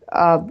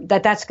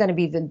 that's going to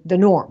be the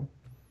norm.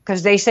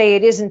 Because they say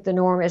it isn't the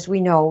norm. As we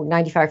know,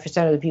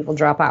 95% of the people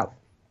drop out.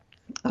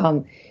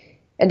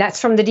 And that's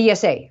from the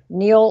DSA.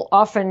 Neil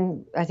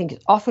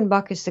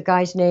Offenbach is the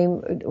guy's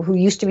name, who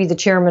used to be the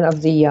chairman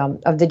of the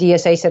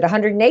DSA, said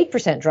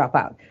 108% drop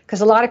out.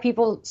 Because a lot of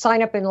people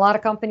sign up in a lot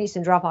of companies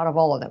and drop out of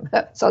all of them.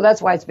 So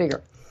that's why it's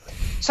bigger.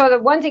 So the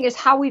one thing is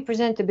how we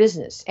present the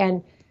business.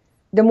 And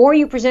the more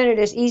you present it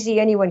as easy,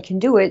 anyone can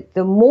do it,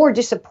 the more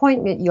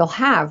disappointment you'll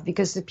have,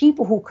 because the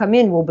people who come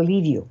in will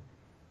believe you.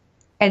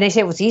 And they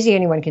say, well, it's easy,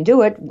 anyone can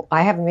do it.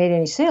 I haven't made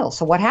any sales.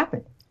 So what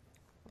happened?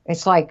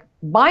 It's like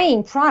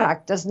buying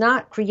product does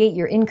not create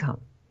your income.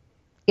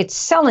 It's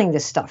selling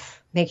this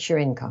stuff makes your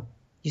income,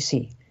 you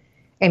see.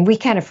 And we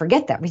kind of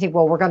forget that. We think,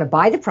 well, we're going to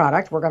buy the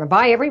product. We're going to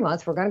buy every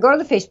month. We're going to go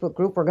to the Facebook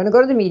group. We're going to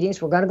go to the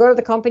meetings. We're going to go to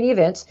the company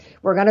events.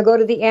 We're going to go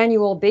to the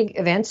annual big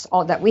events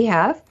that we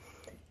have.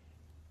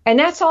 And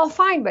that's all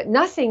fine, but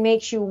nothing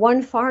makes you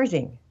one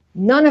farthing.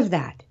 None of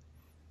that.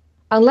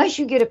 Unless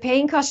you get a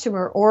paying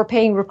customer or a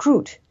paying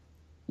recruit,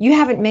 you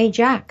haven't made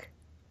jack.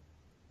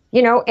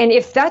 You know, and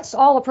if that's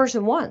all a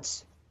person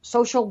wants,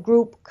 social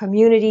group,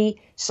 community,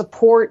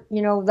 support,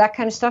 you know, that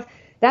kind of stuff,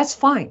 that's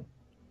fine.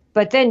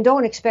 But then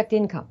don't expect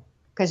income,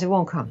 because it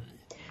won't come.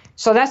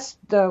 So that's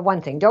the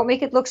one thing. Don't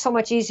make it look so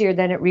much easier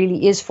than it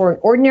really is for an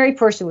ordinary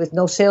person with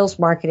no sales,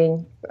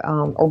 marketing,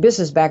 or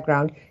business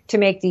background to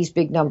make these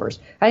big numbers.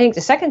 I think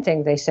the second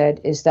thing they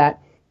said is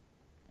that,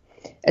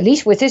 at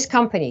least with this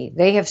company,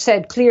 they have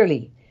said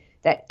clearly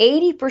that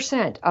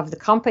 80% of the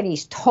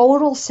company's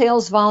total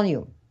sales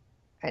volume,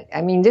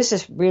 I mean, this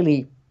is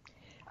really,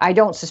 I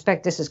don't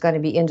suspect this is going to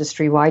be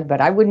industry-wide,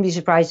 but I wouldn't be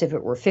surprised if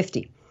it were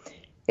 50.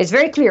 It's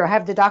very clear. I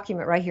have the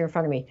document right here in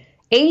front of me.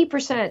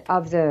 80%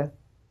 of the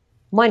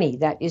money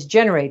that is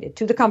generated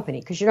to the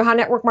company, because you know how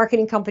network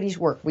marketing companies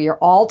work. We are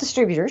all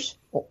distributors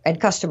and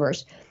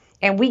customers,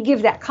 and we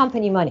give that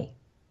company money.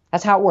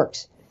 That's how it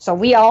works. So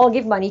we all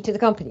give money to the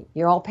company.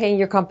 You're all paying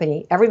your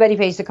company. Everybody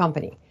pays the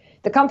company.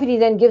 The company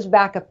then gives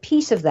back a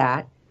piece of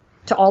that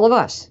to all of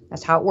us.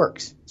 That's how it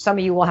works. Some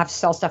of you will have to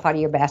sell stuff out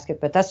of your basket,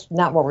 but that's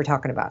not what we're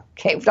talking about.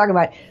 Okay, we're talking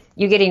about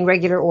you getting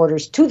regular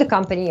orders to the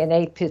company, and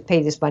they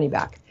pay this money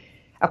back.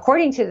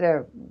 According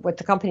to what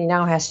the company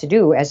now has to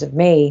do as of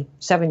May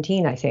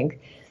 17, I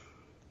think,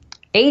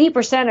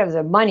 80% of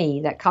the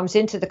money that comes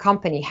into the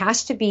company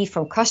has to be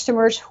from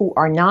customers who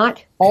are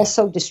not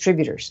also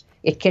distributors.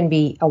 It can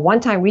be a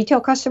one-time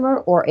retail customer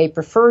or a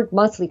preferred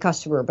monthly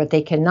customer, but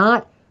they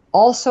cannot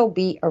also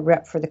be a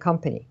rep for the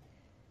company.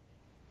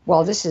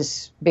 Well, this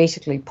is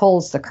basically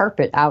pulls the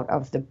carpet out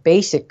of the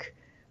basic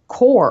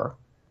core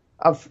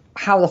of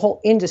how the whole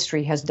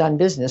industry has done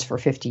business for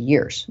 50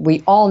 years.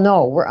 We all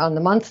know we're on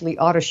the monthly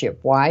auto ship.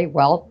 Why?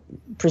 Well,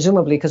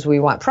 presumably because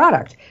we want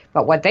product.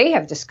 But what they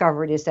have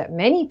discovered is that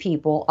many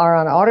people are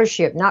on auto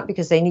ship not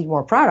because they need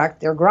more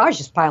product. Their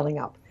garage is piling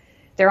up.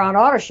 They're on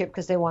auto ship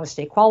because they want to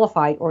stay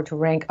qualified or to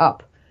rank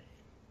up.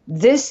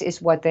 This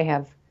is what they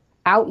have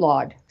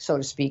outlawed, so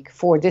to speak,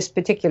 for this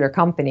particular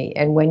company.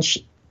 And when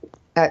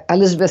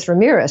Elizabeth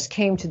Ramirez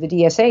came to the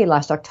DSA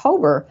last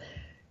October,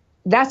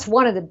 that's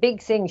one of the big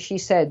things she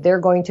said they're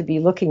going to be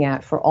looking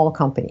at for all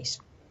companies.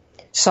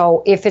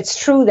 So if it's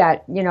true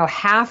that, you know,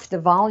 half the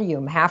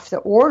volume, half the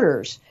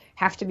orders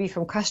have to be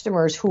from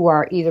customers who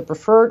are either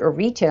preferred or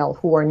retail,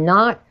 who are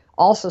not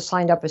also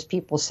signed up as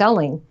people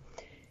selling,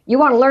 you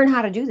want to learn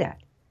how to do that.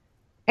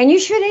 And you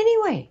should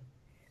anyway,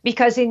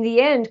 because in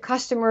the end,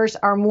 customers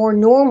are more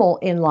normal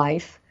in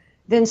life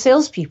than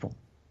salespeople,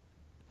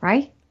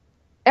 right?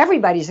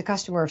 Everybody's a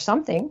customer of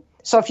something.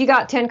 So if you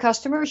got 10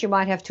 customers, you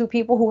might have 2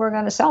 people who are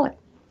going to sell it.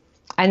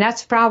 And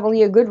that's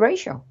probably a good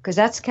ratio, because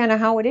that's kind of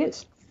how it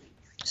is.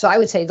 So I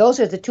would say those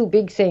are the 2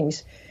 big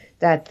things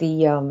that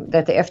the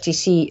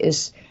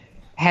FTC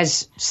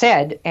has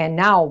said, and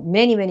now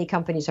many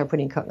companies are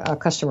putting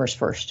customers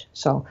first.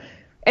 So,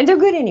 and they're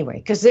good anyway,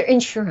 because they're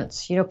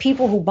insurance. You know,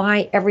 people who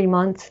buy every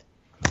month.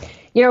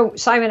 You know,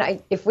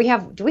 Simon, do we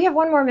have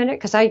one more minute?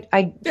 Because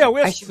yeah,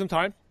 we have some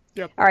time.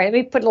 Yep. All right, let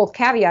me put a little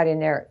caveat in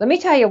there. Let me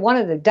tell you one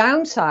of the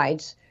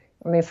downsides.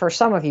 I mean, for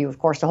some of you, of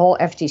course, the whole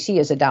FTC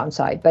is a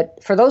downside.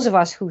 But for those of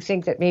us who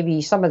think that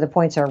maybe some of the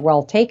points are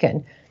well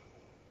taken,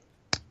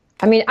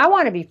 I mean, I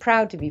want to be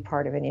proud to be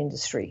part of an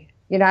industry.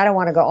 You know, I don't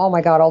want to go, oh,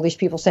 my God, all these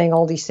people saying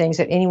all these things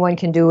that anyone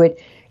can do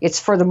it. It's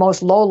for the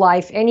most low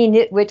life. Any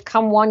nitwit,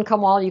 come one,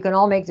 come all. You can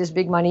all make this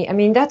big money. I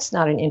mean, that's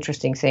not an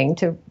interesting thing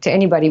to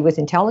anybody with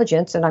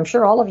intelligence. And I'm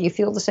sure all of you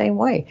feel the same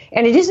way.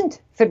 And it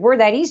isn't. If it were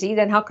that easy,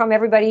 then how come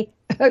everybody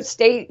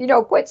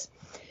quits?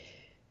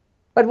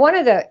 But one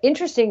of the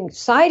interesting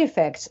side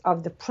effects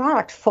of the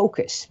product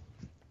focus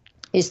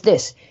is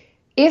this.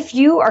 If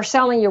you are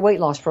selling your weight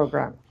loss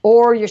program,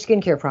 or your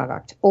skincare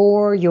product,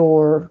 or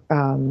your,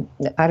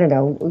 I don't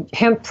know,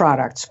 hemp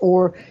products,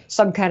 or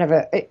some kind of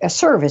a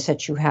service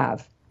that you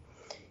have.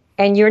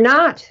 And you're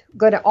not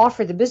going to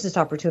offer the business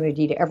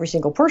opportunity to every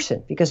single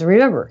person. Because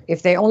remember,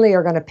 if they only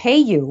are going to pay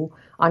you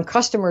on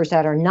customers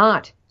that are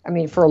not, I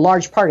mean, for a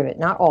large part of it,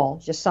 not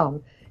all, just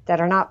some, that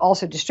are not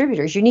also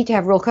distributors, you need to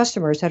have real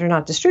customers that are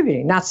not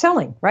distributing, not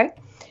selling, right?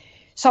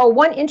 So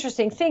one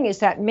interesting thing is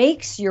that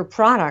makes your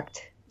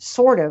product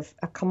sort of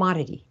a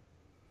commodity.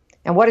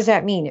 And what does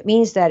that mean? It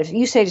means that if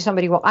you say to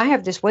somebody, well, I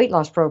have this weight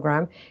loss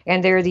program,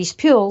 and there are these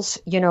pills,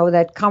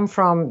 that come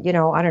from, I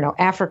don't know,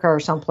 Africa or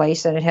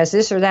someplace, and it has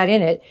this or that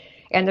in it,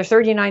 and they're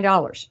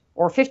 $39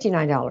 or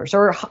 $59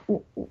 or,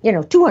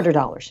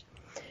 $200.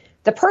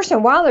 The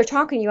person, while they're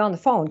talking to you on the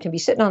phone, can be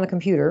sitting on the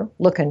computer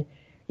looking,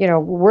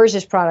 where's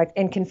this product,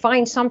 and can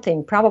find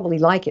something probably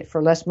like it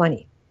for less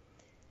money.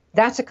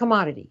 That's a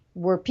commodity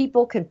where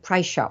people can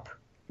price shop,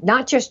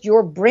 not just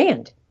your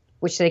brand,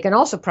 which they can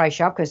also price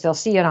shop because they'll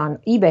see it on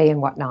eBay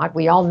and whatnot.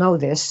 We all know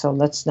this, so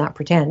let's not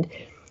pretend.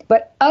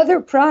 But other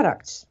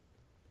products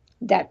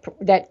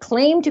that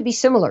claim to be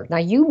similar. Now,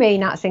 you may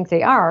not think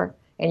they are,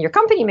 and your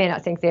company may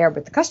not think they are,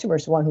 but the customer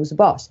is the one who's the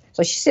boss.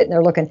 So she's sitting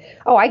there looking,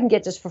 oh, I can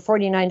get this for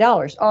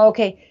 $49. Oh,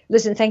 okay,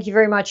 listen, thank you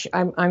very much.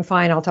 I'm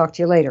fine. I'll talk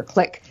to you later.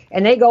 Click.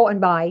 And they go and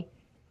buy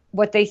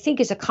what they think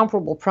is a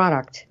comparable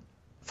product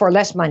for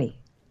less money,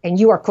 and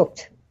you are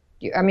cooked.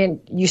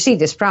 You see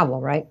this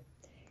problem, right?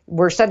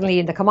 We're suddenly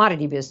in the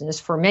commodity business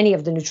for many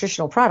of the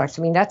nutritional products.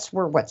 I mean, that's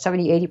where,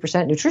 70,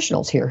 80%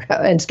 nutritionals here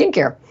and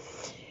skincare.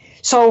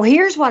 So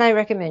here's what I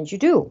recommend you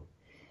do.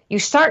 You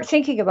start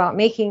thinking about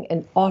making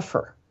an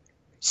offer.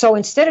 So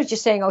instead of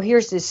just saying, oh,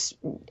 here's this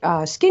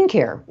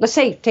skincare, let's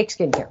say take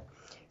skincare,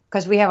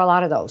 because we have a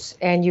lot of those,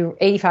 and you're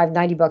 $85,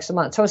 $90 a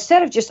month. So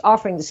instead of just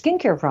offering the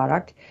skincare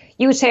product,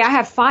 you would say, I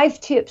have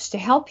 5 tips to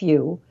help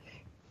you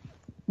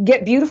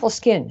get beautiful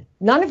skin,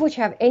 none of which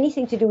have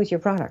anything to do with your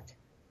product.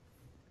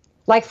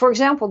 Like, for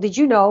example, did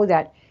you know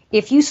that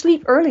if you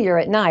sleep earlier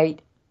at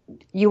night,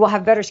 you will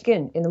have better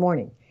skin in the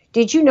morning?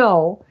 Did you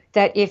know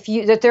that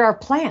that there are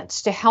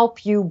plants to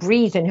help you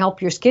breathe and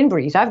help your skin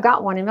breathe? I've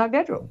got one in my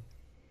bedroom.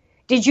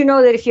 Did you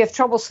know that if you have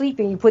trouble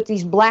sleeping, you put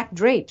these black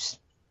drapes?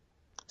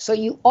 So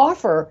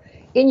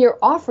in your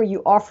offer,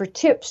 you offer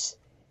tips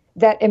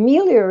that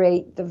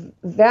ameliorate the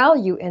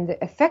value and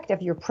the effect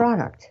of your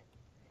product.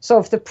 So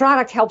if the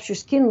product helps your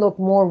skin look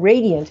more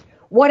radiant,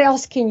 what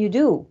else can you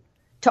do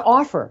to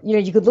offer?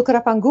 You could look it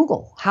up on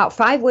Google,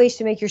 5 ways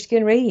to make your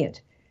skin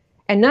radiant.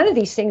 And none of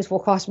these things will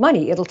cost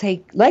money. It'll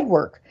take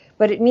legwork,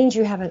 but it means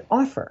you have an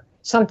offer.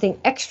 Something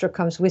extra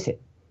comes with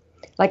it.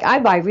 Like I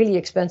buy really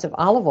expensive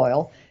olive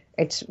oil.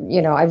 It's,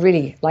 I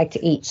really like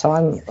to eat, so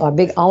I'm a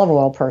big olive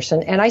oil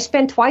person, and I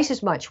spend twice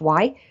as much.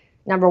 Why?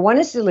 Number 1,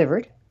 it's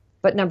delivered,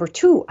 but number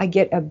 2, I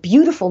get a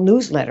beautiful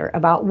newsletter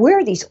about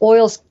where these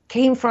oils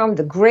came from,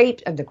 the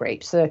grapes,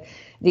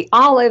 the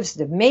olives,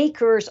 the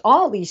makers,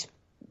 all these,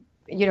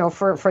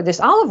 for this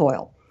olive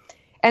oil.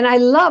 And I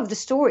love the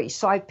stories,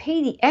 so I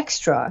pay the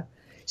extra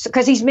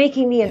because he's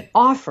making me an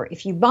offer.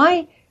 If you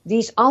buy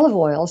these olive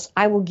oils,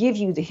 I will give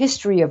you the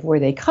history of where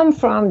they come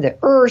from, the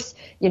earth,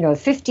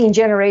 15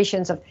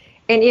 generations of,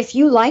 and if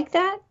you like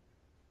that,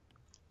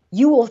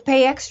 you will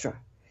pay extra.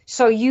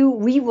 So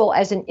we will,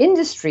 as an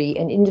industry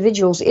and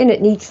individuals in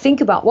it, need to think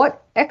about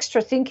what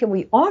extra thing can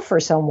we offer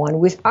someone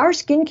with our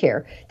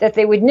skincare that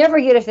they would never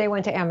get if they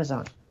went to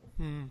Amazon.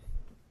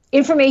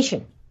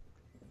 Information,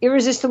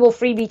 irresistible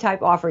freebie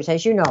type offers,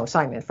 as you know,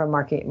 Simon, from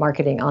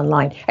marketing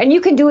online. And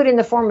you can do it in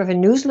the form of a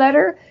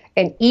newsletter,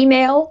 an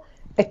email,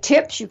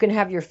 tips. You can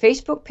have your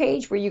Facebook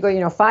page where you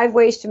go, 5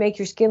 ways to make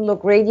your skin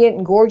look radiant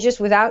and gorgeous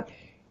without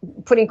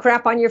putting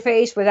crap on your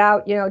face,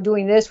 without,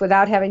 doing this,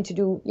 without having to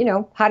do,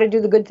 how to do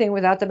the good thing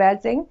without the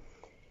bad thing.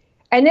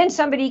 And then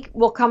somebody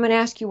will come and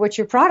ask you what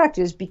your product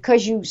is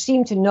because you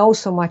seem to know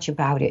so much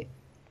about it.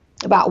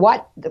 About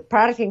what? The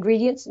product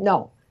ingredients?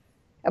 No.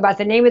 About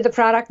the name of the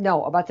product?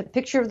 No. About the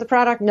picture of the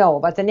product? No.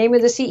 About the name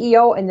of the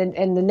CEO and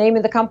the name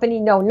of the company?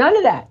 No. None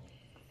of that.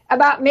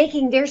 About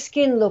making their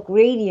skin look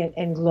radiant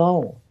and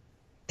glow,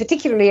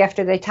 particularly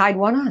after they tied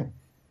one on.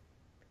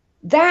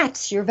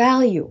 That's your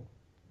value.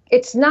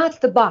 It's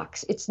not the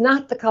box. It's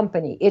not the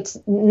company. It's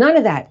none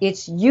of that.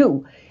 It's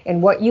you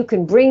and what you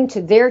can bring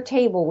to their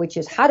table, which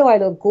is, how do I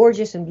look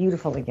gorgeous and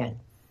beautiful again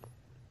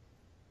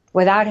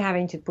without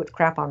having to put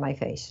crap on my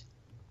face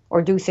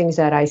or do things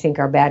that I think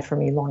are bad for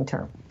me long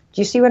term?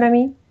 Do you see what I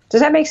mean? Does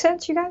that make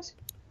sense, you guys?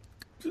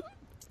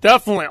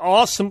 Definitely.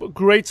 Awesome.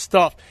 Great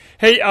stuff.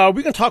 Hey,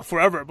 we can talk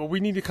forever, but we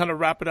need to kind of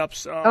wrap it up.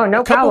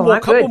 No problem. A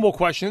couple more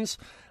questions,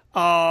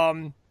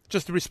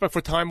 just to respect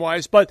for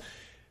time-wise. But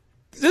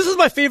this is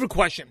my favorite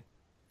question.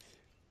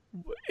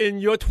 In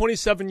your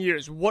 27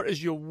 years, what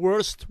is your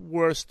worst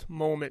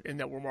moment in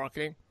network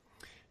marketing?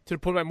 To the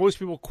point where most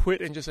people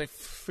quit and just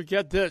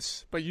forget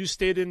this, but you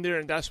stayed in there,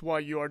 and that's why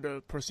you are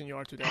the person you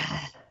are today.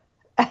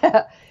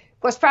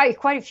 Well, it's probably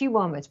quite a few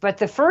moments, but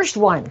the first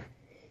one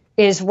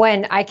is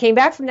when I came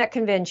back from that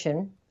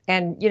convention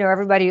And,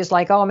 everybody was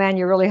like, oh, man,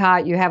 you're really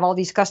hot. You have all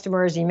these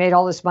customers. You made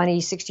all this money,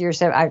 60 or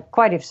 70,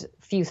 quite a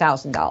few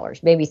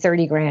 $1,000s, maybe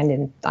 30 grand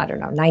in,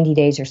 90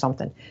 days or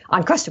something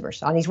on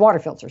customers, on these water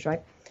filters,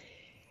 right?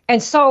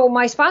 And so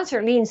my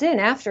sponsor leans in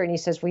after and he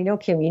says, well,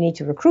 Kim, you need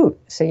to recruit.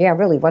 So, yeah,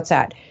 really, what's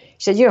that? He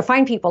said,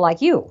 find people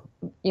like you.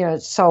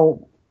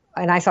 So,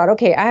 and I thought,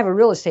 okay, I have a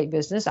real estate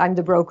business. I'm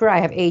the broker. I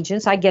have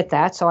agents. I get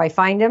that. So I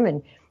find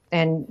them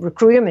and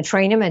recruit them and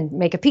train them and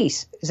make a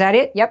piece. Is that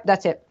it? Yep,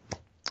 that's it.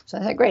 So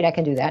I thought, great, I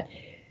can do that.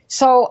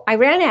 So I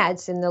ran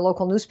ads in the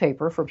local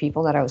newspaper for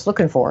people that I was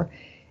looking for.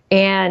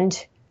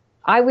 And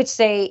I would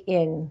say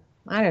in,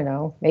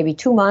 maybe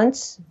 2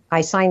 months,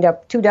 I signed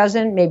up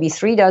 24, maybe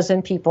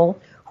 36 people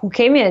who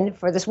came in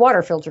for this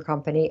water filter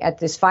company at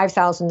this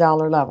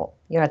 $5,000 level.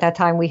 At that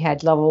time we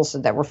had levels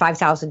that were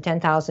 5,000,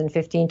 10,000,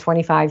 15,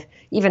 25,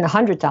 even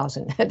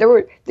 100,000.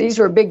 These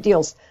were big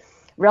deals,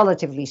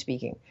 relatively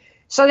speaking.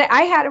 So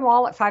I had them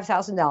all at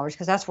 $5,000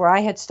 because that's where I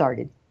had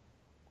started.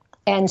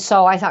 And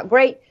so I thought,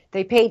 great,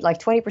 they paid like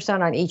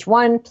 20% on each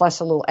one,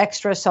 plus a little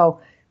extra. So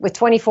with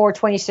 24,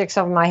 26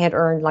 of them, I had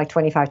earned like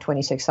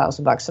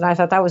 $26,000. And I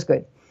thought that was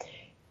good.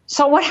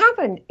 So what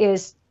happened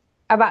is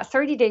about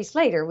 30 days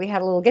later, we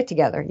had a little get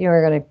together. We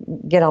were going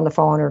to get on the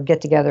phone or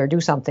get together or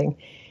do something.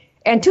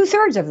 And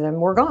 2/3 of them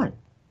were gone.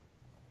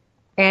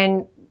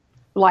 And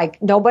like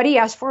nobody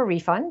asked for a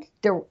refund.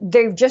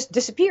 They've just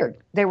disappeared.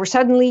 They were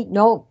suddenly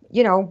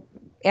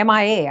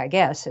MIA, I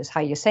guess is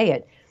how you say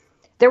it.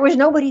 There was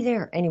nobody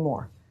there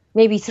anymore,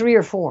 maybe 3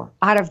 or 4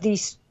 out of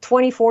these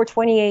 24,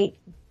 28,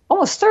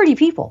 almost 30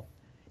 people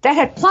that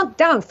had plunked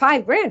down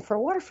 $5,000 for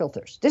water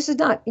filters. This is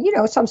not,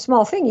 some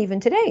small thing even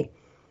today.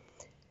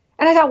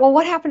 And I thought, well,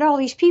 what happened to all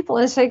these people?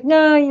 And it's like,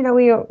 no,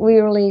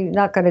 we're really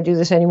not going to do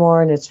this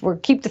anymore. And we'll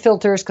keep the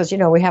filters because,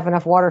 we have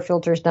enough water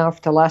filters now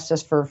to last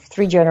us for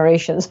 3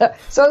 generations.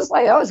 So it's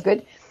like, that was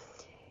good.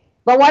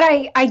 But what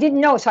I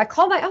didn't know, so I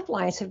called my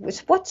upline and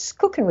said, what's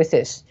cooking with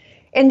this?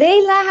 And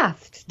they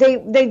laughed.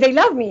 They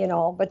love me and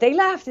all, but they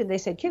laughed and they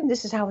said, Kim,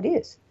 this is how it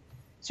is.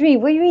 So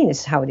what do you mean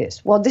this is how it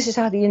is? Well, this is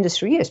how the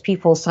industry is.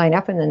 People sign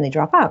up and then they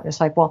drop out. And it's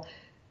like, well,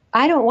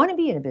 I don't want to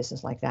be in a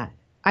business like that.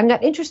 I'm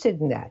not interested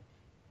in that.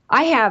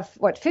 I have,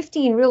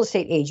 15 real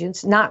estate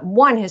agents. Not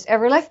one has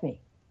ever left me.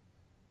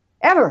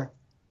 Ever.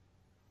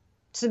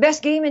 It's the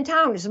best game in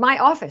town. It's my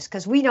office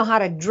because we know how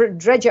to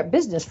dredge up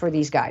business for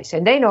these guys.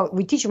 And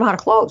we teach them how to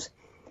close.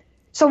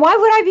 So why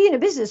would I be in a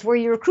business where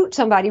you recruit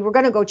somebody, we're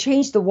going to go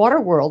change the water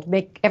world,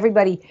 make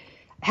everybody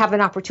have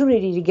an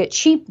opportunity to get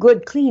cheap,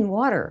 good, clean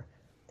water,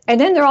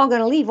 and then they're all going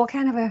to leave? What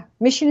kind of a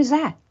mission is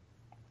that?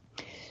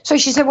 So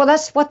she said, well,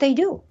 that's what they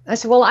do. I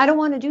said, well, I don't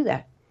want to do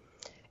that.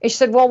 And she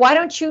said, well, why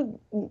don't you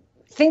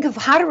think of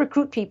how to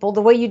recruit people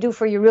the way you do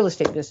for your real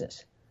estate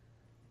business?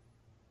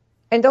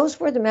 And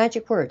those were the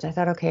magic words. I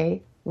thought,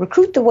 okay,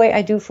 recruit the way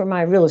I do for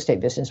my real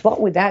estate business.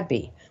 What would that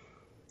be?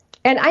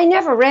 And I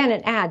never ran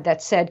an ad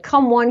that said,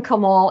 come one,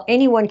 come all,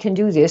 anyone can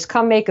do this,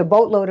 come make a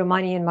boatload of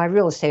money in my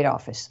real estate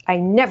office. I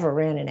never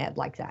ran an ad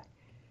like that.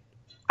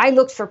 I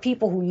looked for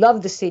people who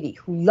love the city,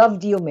 who love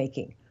deal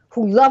making,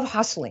 who love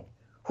hustling,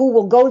 who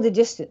will go the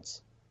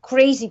distance,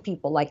 crazy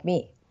people like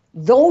me.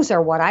 Those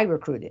are what I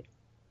recruited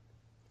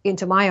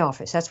into my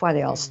office. That's why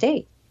they all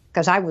stayed,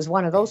 because I was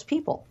one of those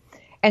people.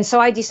 And so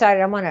I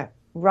decided I'm going to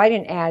write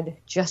an ad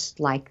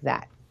just like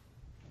that.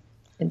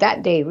 And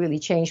that day really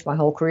changed my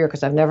whole career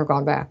because I've never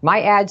gone back.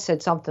 My ad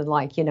said something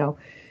like,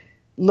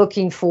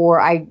 looking for,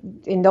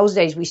 in those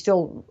days, we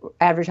still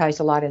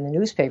advertised a lot in the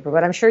newspaper,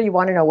 but I'm sure you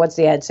want to know what's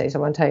the ad say, so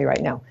I'm going to tell you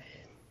right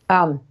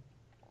now.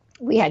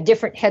 We had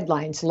different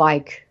headlines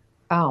like,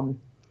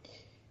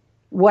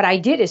 what I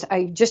did is,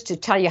 just to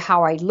tell you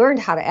how I learned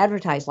how to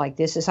advertise like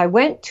this, is I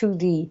went to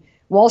the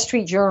Wall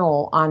Street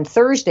Journal on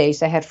Thursdays.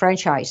 They had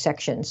franchise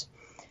sections.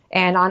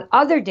 And on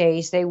other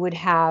days, they would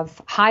have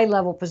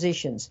high-level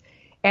positions.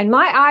 And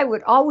my eye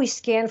would always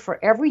scan for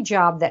every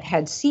job that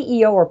had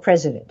CEO or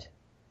president.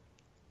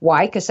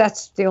 Why? Because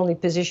that's the only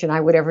position I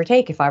would ever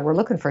take if I were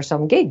looking for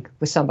some gig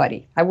with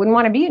somebody. I wouldn't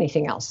want to be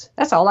anything else.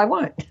 That's all I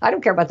want. I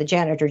don't care about the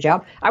janitor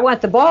job. I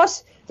want the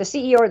boss, the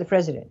CEO, or the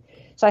president.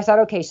 So I thought,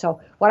 okay,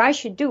 so what I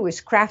should do is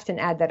craft an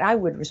ad that I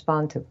would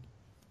respond to.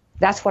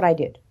 That's what I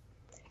did.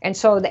 And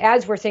so the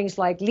ads were things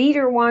like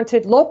leader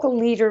wanted, local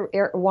leader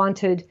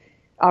wanted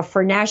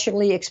for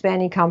nationally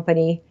expanding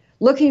company,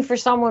 looking for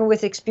someone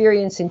with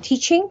experience in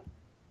teaching,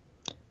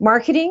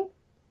 marketing,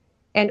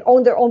 and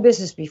own their own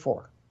business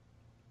before.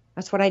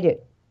 That's what I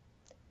did.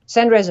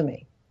 Send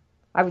resume.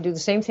 I would do the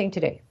same thing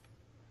today.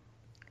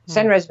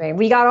 Send resume.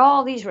 We got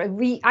all these.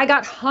 I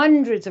got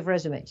hundreds of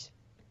resumes.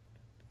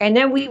 And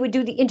then we would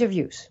do the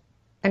interviews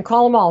and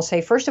call them all.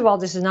 Say, first of all,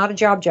 this is not a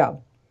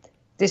job.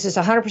 This is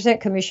a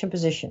 100% commission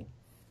position.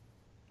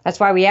 That's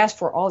why we asked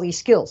for all these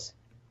skills.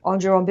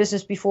 Owned your own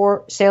business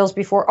before, sales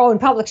before. Oh, and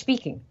public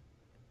speaking.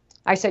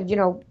 I said,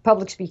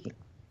 public speaking.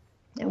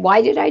 And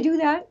why did I do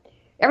that?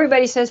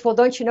 Everybody says, well,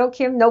 don't you know,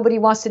 Kim, nobody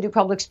wants to do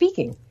public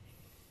speaking.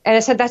 And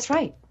I said, that's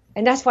right.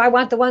 And that's why I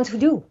want the ones who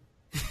do.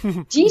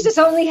 Jesus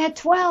only had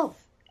 12.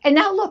 And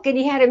now look, and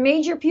he had a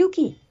major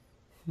pukey.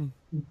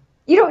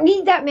 You don't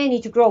need that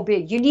many to grow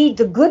big. You need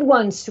the good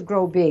ones to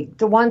grow big,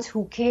 the ones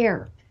who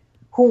care,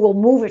 who will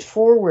move it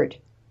forward,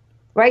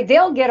 right?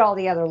 They'll get all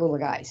the other little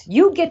guys.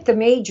 You get the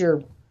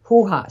major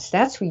hoo-has.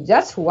 That's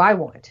who I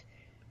want.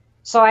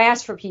 So I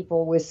asked for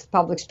people with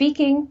public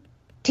speaking,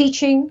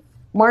 teaching,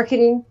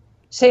 marketing,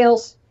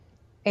 sales,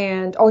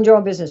 and owned your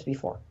own business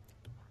before.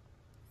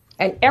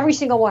 And every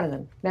single one of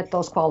them met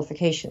those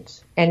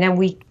qualifications. And then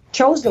we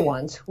chose the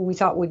ones who we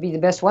thought would be the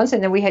best ones,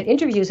 and then we had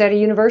interviews at a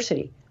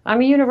university.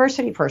 I'm a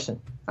university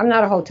person. I'm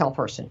not a hotel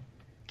person.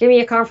 Give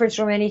me a conference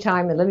room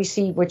anytime and let me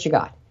see what you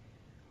got.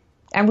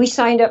 And we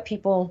signed up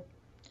people.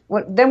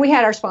 Then we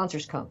had our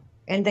sponsors come,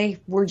 and they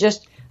were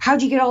just,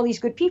 how'd you get all these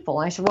good people?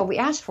 And I said, well, we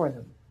asked for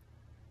them.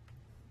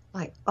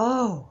 Like,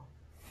 oh,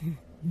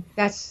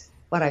 that's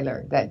what I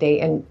learned that day.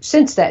 And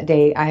since that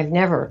day, I have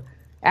never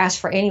asked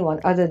for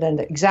anyone other than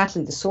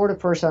exactly the sort of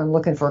person I'm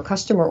looking for, a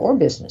customer or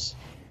business,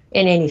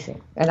 in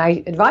anything. And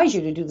I advise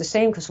you to do the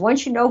same, because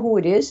once you know who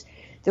it is,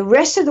 the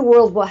rest of the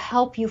world will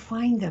help you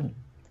find them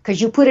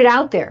because you put it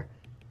out there.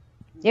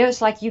 You know,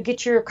 it's like you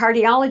get your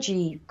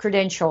cardiology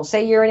credential,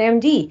 say you're an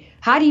MD.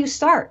 How do you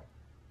start?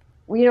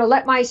 Well, you know,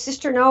 let my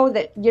sister know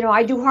that, you know,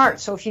 I do heart.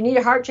 So if you need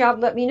a heart job,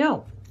 let me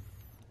know.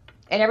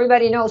 And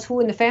everybody knows who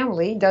in the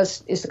family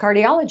is the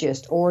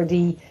cardiologist or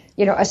the,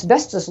 you know,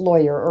 asbestos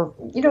lawyer or,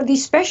 you know,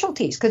 these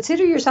specialties.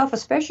 Consider yourself a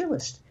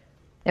specialist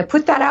and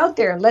put that out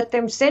there and let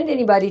them send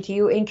anybody to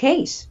you in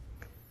case.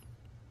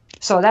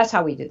 So that's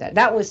how we did that.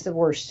 That was the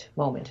worst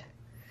moment.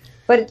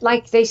 But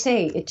like they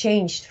say, it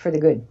changed for the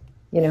good,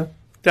 you know.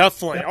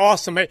 Definitely. Yeah.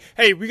 Awesome.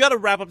 Hey, we got to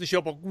wrap up the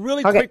show, but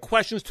really quick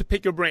questions to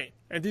pick your brain.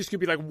 And these could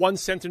be like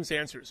one-sentence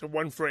answers or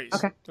one phrase.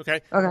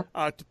 Okay?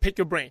 To pick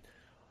your brain.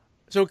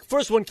 So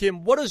first one,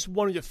 Kim, what is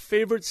one of your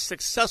favorite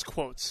success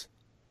quotes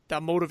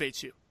that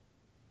motivates you?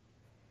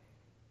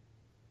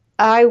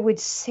 I would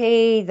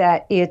say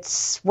that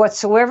it's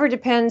whatsoever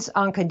depends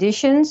on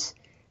conditions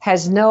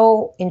has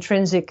no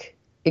intrinsic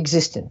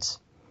existence.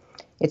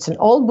 It's an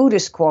old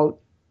Buddhist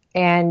quote,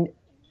 and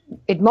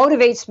it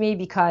motivates me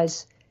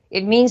because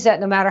it means that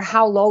no matter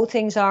how low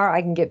things are,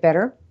 I can get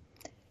better.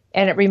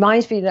 And it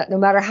reminds me that no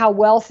matter how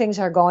well things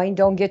are going,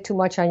 don't get too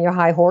much on your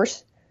high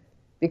horse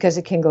because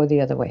it can go the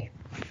other way.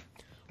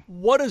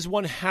 What is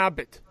one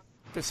habit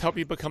that's helped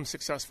you become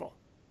successful?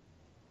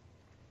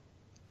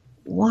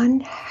 One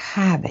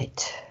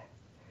habit.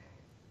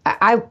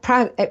 I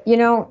probably, you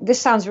know,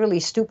 this sounds really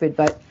stupid,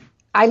 but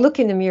I look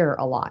in the mirror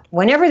a lot.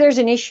 Whenever there's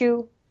an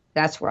issue,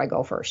 that's where I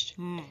go first.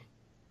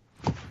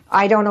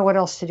 I don't know what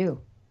else to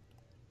do.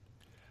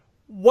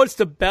 What's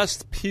the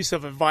best piece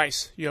of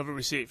advice you ever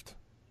received?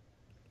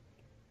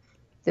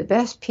 The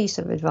best piece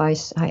of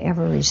advice I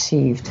ever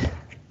received.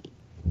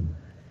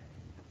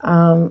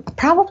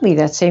 Probably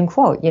that same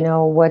quote, you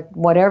know,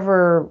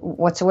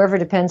 whatsoever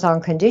depends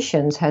on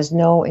conditions has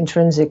no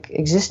intrinsic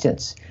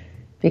existence,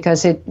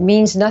 because it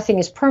means nothing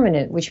is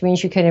permanent, which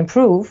means you can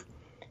improve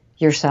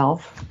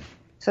yourself.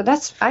 So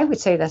I would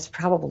say that's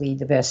probably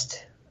the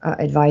best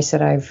advice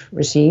that I've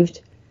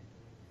received.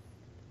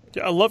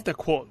 Yeah, I love that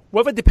quote.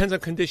 Whatever depends on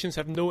conditions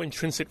have no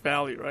intrinsic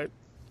value, right?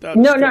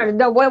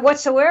 No.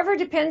 Whatsoever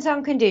depends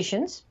on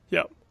conditions.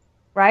 Yeah.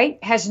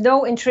 Right? Has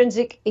no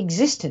intrinsic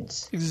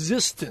existence.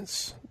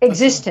 Existence,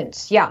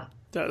 yeah.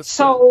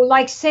 So,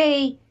 like,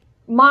 say,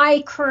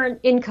 my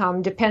current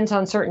income depends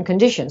on certain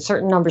conditions,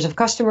 certain numbers of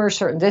customers,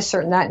 certain this,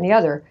 certain that, and the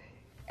other.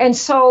 And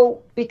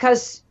so,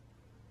 because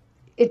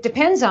it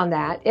depends on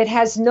that, it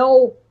has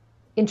no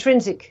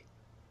intrinsic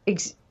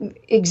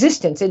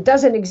existence. It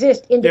doesn't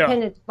exist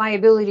independent of my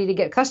ability to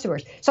get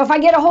customers. So if I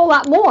get a whole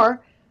lot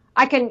more,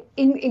 I can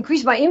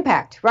increase my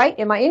impact, right,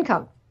 in my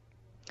income.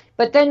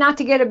 But then not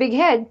to get a big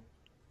head,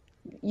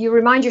 you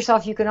remind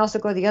yourself you can also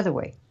go the other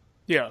way.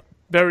 Yeah,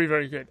 very,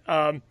 very good.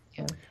 Do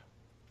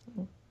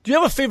you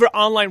have a favorite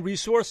online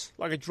resource,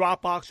 like a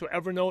Dropbox or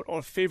Evernote, or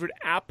a favorite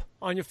app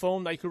on your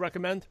phone that you could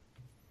recommend?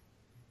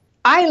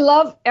 I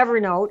love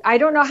Evernote. I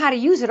don't know how to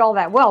use it all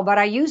that well, but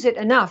I use it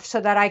enough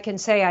so that I can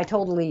say I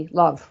totally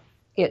love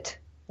it.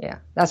 Yeah,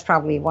 that's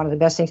probably one of the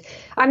best things.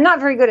 I'm not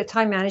very good at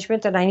time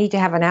management, and I need to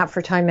have an app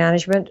for time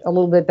management a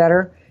little bit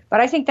better. But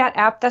I think that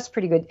app, that's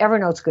pretty good.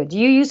 Evernote's good. Do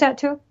you use that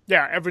too?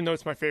 Yeah,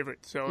 Evernote's my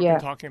favorite. So I've been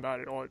talking about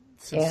it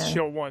since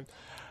show one.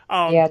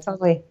 Yeah,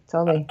 totally.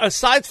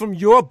 Aside from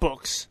your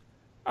books,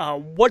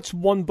 what's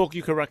one book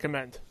you could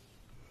recommend?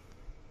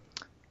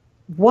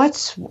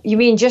 You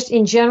mean just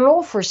in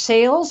general for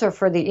sales or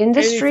for the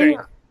industry?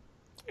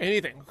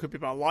 Anything. It could be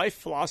about life,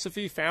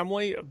 philosophy,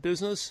 family,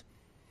 business.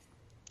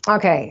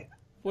 Okay.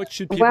 What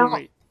should people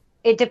read?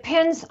 It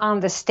depends on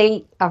the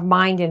state of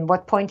mind and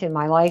what point in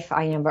my life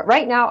I am. But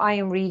right now I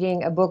am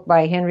reading a book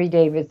by Henry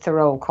David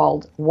Thoreau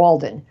called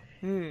Walden.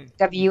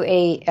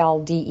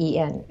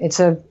 Walden. It's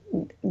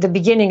the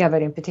beginning of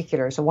it in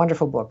particular. It's a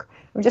wonderful book.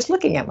 I'm just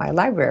looking at my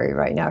library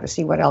right now to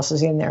see what else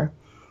is in there.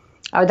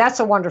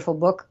 That's a wonderful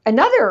book.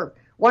 Another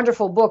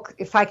wonderful book,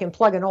 if I can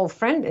plug an old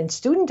friend and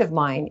student of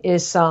mine,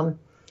 is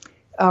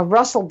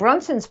Russell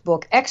Brunson's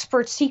book,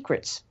 Expert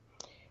Secrets.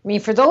 I mean,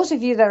 for those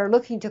of you that are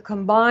looking to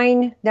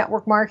combine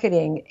network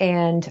marketing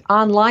and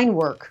online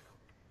work,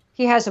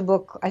 he has a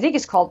book, I think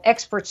it's called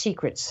Expert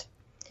Secrets.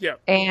 Yeah.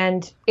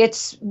 And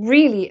it's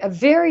really a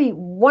very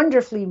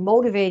wonderfully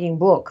motivating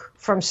book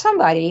from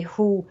somebody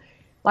who,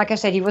 like I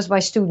said, he was my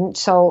student,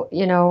 so,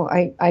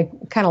 I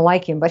kind of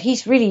like him. But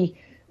he's really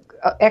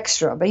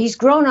extra. But he's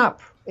grown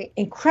up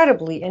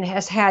incredibly and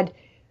has had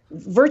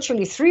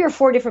virtually 3 or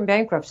 4 different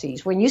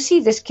bankruptcies. When you see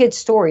this kid's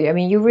story, I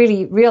mean, you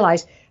really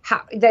realize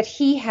that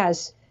he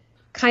has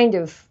kind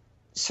of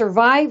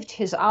survived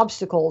his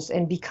obstacles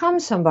and become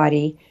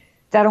somebody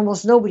that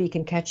almost nobody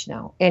can catch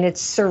now. And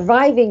it's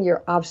surviving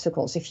your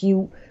obstacles. If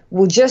you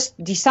will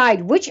just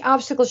decide which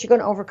obstacles you're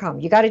going to overcome,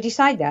 you got to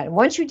decide that. And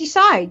once you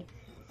decide,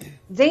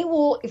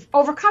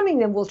 overcoming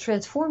them will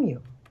transform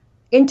you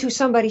into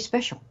somebody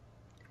special.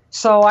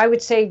 So I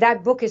would say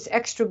that book is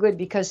extra good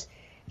because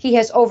he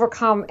has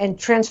overcome and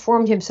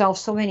transformed himself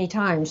so many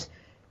times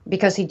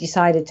because he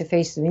decided to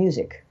face the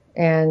music.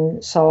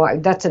 And so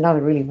that's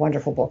another really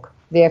wonderful book,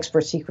 the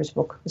Expert Secrets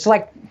book. It's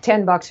like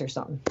 $10 or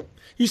something.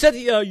 You said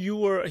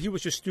he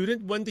was your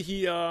student. When did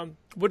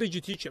what did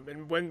you teach him,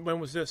 and when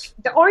was this?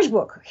 The Orange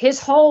Book. He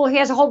has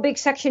a whole big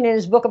section in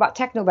his book about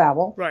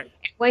Techno-Babble. Right.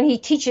 When he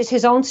teaches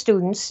his own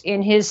students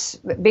in his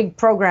big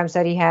programs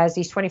that he has,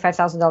 these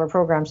 $25,000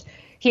 programs,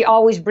 he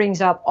always brings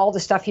up all the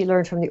stuff he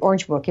learned from the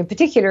Orange Book, in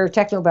particular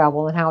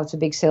Techno-Babble and how it's a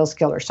big sales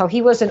killer. So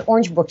he was an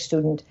Orange Book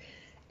student,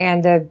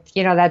 and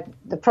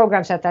the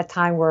programs at that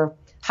time were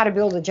how to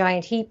build a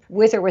giant heap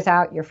with or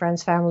without your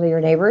friends, family, or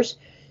neighbors.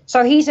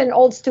 So he's an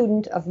old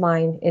student of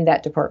mine in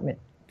that department.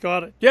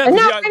 Got it. Yeah. And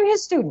now I'm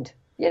his student,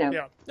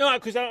 Yeah. No,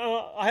 because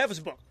I have his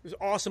book. It's an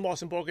awesome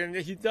book. And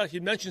he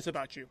mentions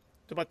about you,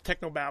 about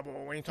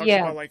Techno-Babble, when he talks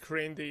about like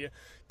creating the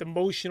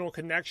emotional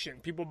connection.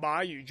 People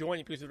buy you, join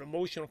you because of the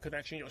emotional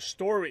connection, your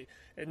story,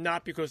 and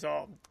not because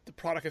the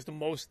product has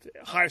the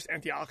highest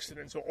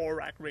antioxidants or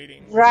ORAC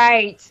rating.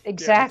 Right.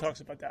 Exactly. He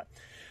talks about that.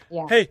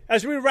 Yeah. Hey,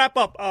 as we wrap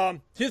up,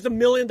 here's the $1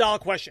 million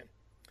question.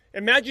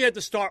 Imagine you had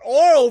to start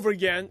all over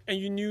again and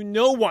you knew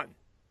no one.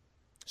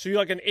 So you're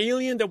like an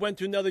alien that went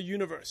to another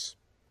universe.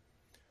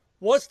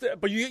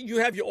 But you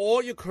have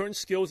all your current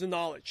skills and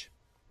knowledge.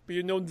 But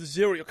you know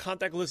zero, your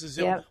contact list is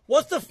zero. Yep.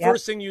 What's the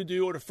first thing you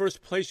do or the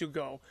first place you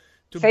go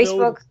to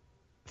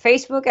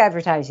Facebook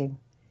advertising.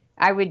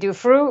 I would do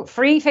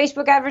free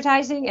Facebook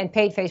advertising and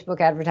paid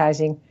Facebook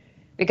advertising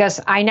because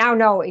I now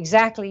know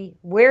exactly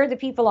where the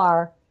people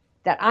are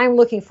that I'm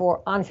looking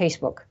for on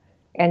Facebook.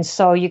 And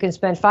so you can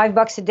spend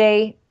 $5 a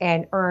day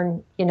and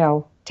earn,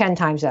 10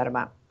 times that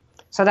amount.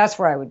 So that's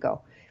where I would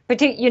go.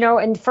 But,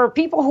 and for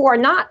people who are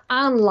not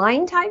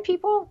online type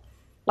people,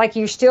 like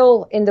you're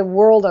still in the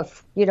world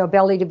of,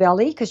 belly to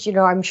belly, because,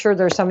 I'm sure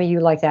there's some of you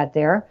like that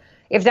there.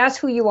 If that's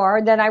who you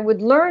are, then I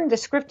would learn the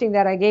scripting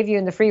that I gave you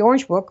in the free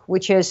Orange Book,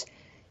 which is,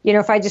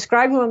 if I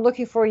describe who I'm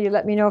looking for, you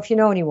let me know if you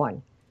know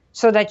anyone.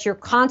 So that you're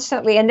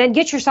constantly, and then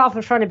get yourself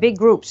in front of big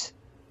groups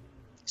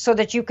so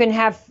that you can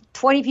have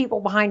 20 people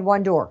behind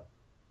one door.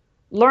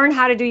 Learn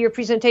how to do your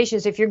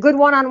presentations. If you're good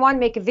one-on-one,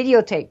 make a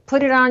videotape.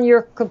 Put it on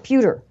your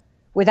computer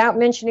without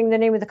mentioning the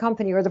name of the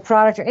company or the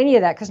product or any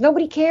of that, because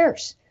nobody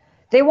cares.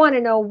 They want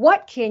to know,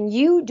 what can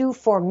you do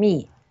for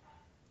me?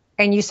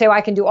 And you say, well,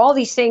 I can do all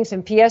these things,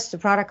 and P.S., the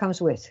product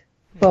comes with.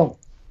 Boom.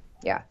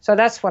 Yeah, so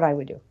that's what I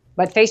would do.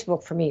 But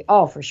Facebook for me,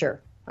 for sure.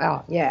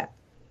 Oh, yeah.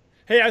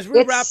 Hey, as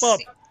we wrap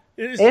up.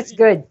 It's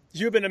good.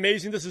 You've been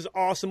amazing. This is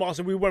awesome.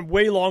 We went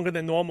way longer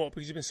than normal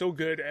because you've been so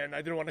good, and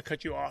I didn't want to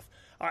cut you off.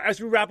 As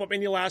we wrap up,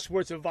 any last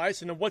words of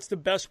advice, and then what's the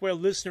best way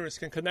listeners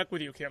can connect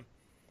with you, Kim?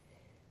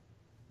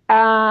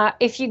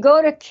 If you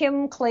go to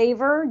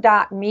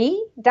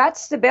kimklaver.me,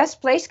 that's the best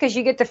place because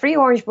you get the free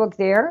Orange Book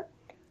there.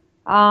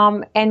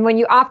 And when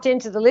you opt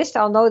into the list,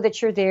 I'll know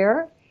that you're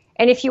there.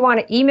 And if you want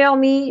to email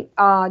me,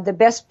 the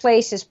best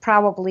place is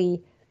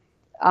probably,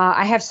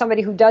 I have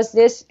somebody who does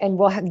this and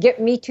will get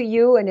me to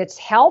you, and it's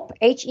help,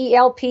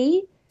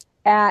 HELP,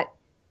 at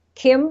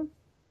Kim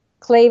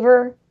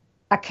Klaver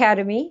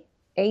Academy,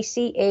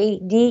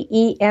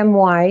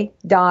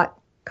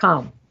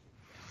 ACADEMY.com.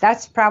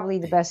 That's probably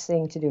the best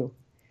thing to do.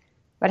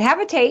 But have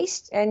a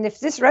taste, and if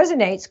this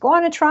resonates, go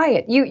on and try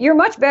it. You're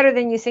much better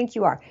than you think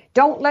you are.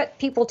 Don't let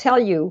people tell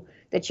you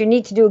that you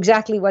need to do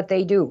exactly what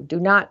they do. Do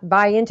not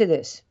buy into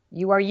this.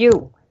 You are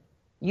you.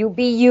 You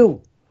be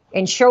you,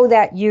 and show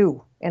that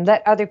you, and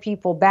let other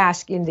people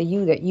bask in the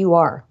you that you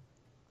are.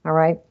 All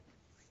right?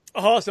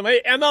 Awesome.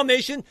 Hey, ML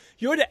Nation,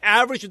 you're the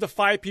average of the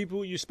 5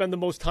 people you spend the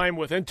most time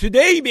with. And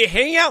today you'll be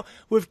hanging out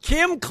with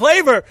Kim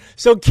Klaver.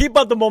 So keep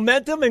up the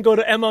momentum and go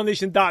to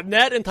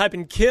mlnation.net and type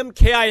in Kim,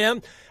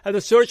 K-I-M, at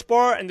the search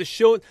bar and the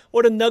show,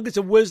 or the nuggets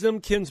of wisdom,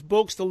 Kim's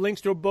books, the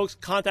links to her books,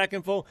 contact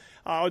info,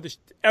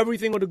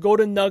 everything, or the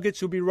golden nuggets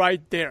will be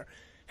right there.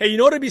 Hey, in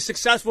order to be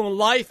successful in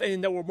life and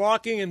in network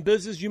marketing and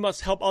business, you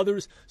must help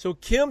others. So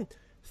Kim,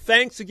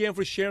 thanks again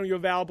for sharing your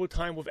valuable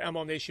time with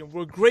ML Nation.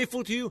 We're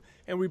grateful to you,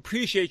 and we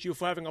appreciate you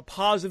for having a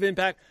positive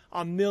impact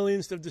on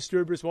millions of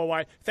distributors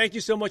worldwide. Thank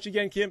you so much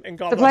again, Kim, and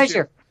God bless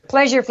you.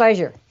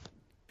 Pleasure.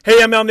 Hey,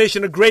 MLM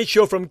Nation, a great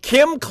show from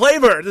Kim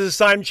Klaver. This is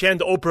Simon Chan,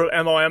 the Oprah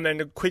MLM, and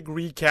a quick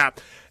recap.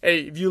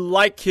 Hey, if you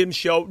like Kim's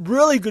show,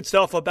 really good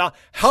stuff about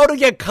how to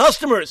get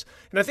customers.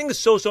 And I think it's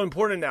so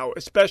important now,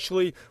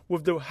 especially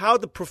with how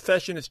the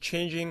profession is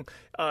changing.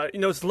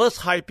 It's less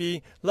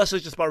hypey, less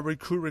just about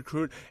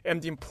recruit,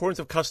 and the importance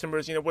of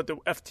customers, what the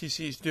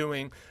FTC is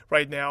doing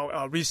right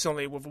now,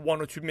 recently with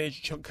one or two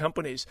major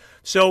companies.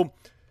 So,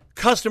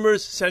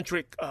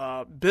 customers-centric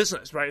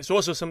business, right? It's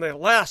also something that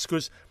lasts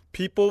because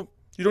people,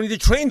 you don't need to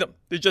train them.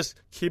 They just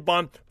keep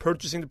on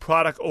purchasing the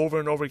product over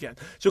and over again.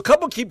 So a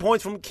couple key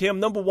points from Kim.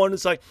 Number one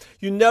is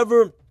she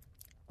never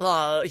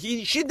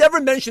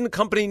mentioned the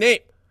company name,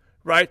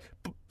 right?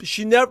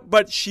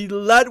 But she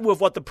led with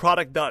what the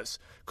product does.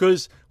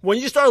 Because when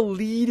you start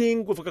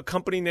leading with a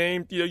company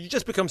name, you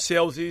just become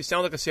salesy, you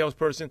sound like a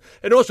salesperson.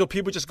 And also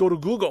people just go to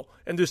Google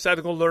and decide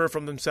to go learn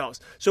from themselves.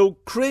 So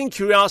creating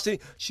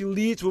curiosity, she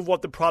leads with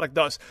what the product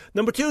does.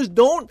 Number two is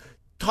don't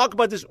talk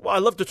about this. I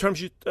love the term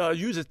she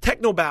uses,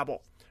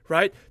 Techno-Babble,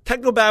 right?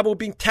 Techno-Babble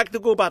being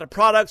technical about the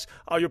products,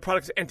 your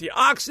product's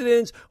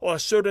antioxidants, or a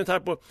certain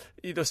type of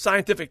either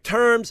scientific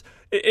terms.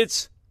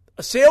 It's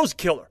a sales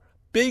killer.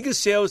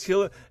 Biggest sales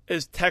killer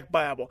is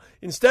Tech-Babble.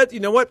 Instead, you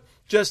know what?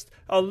 Just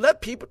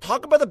let people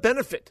talk about the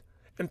benefit,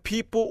 and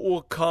people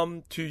will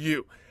come to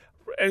you.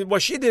 And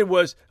what she did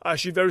was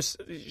she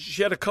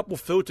had a couple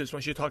filters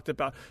when she talked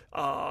about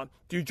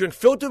do you drink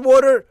filtered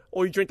water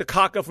or you drink the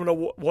caca from the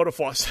water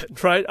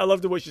faucet, right? I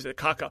love the way she said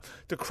caca,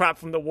 the crap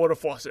from the water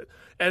faucet.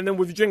 And then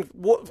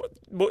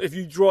if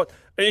you draw,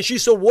 and she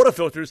sold water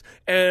filters,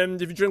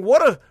 and if you drink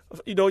water,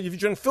 if you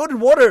drink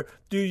filtered water,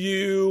 do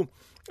you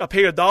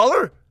pay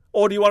 $1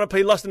 or do you want to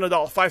pay less than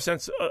 $1,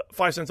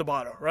 5 cents a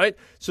bottle, right?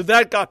 So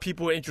that got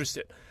people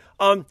interested.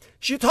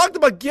 She talked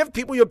about give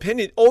people your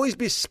opinion, always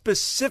be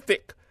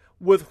specific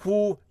with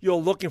who you're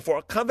looking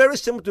for. Very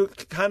similar to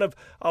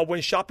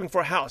when shopping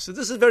for a house. So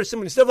this is very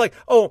similar. Instead of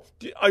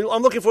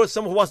I'm looking for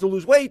someone who wants to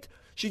lose weight,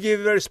 she gave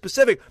it very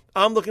specific.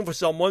 I'm looking for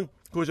someone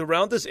who is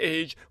around this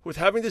age, who's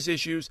having these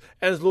issues,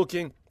 and is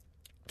looking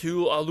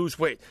to lose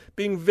weight.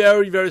 Being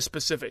very, very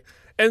specific.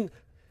 And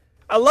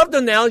I love the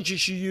analogy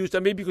she used,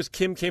 maybe because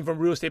Kim came from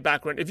a real estate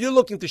background. If you're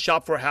looking to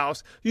shop for a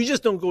house, you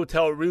just don't go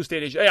tell a real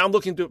estate agent, hey, I'm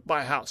looking to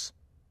buy a house.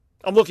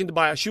 I'm looking to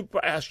buy a house. She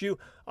ask you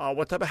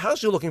what type of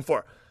house you're looking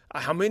for.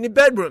 How many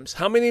bedrooms?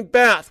 How many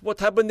baths? What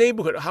type of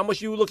neighborhood? How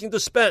much are you looking to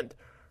spend?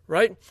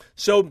 Right?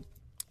 So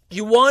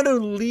you want to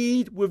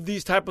lead with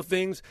these type of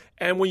things.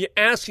 And when you're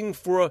asking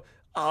for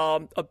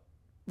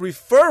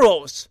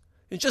referrals,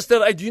 it's just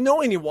that, do you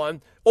know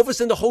anyone? All of a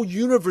sudden, the whole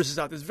universe is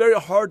out there. It's very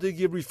hard to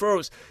give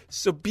referrals.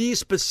 So be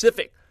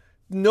specific.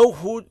 Know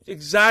who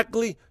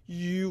exactly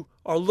you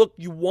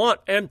want.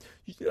 And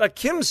like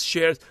Kim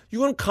shares,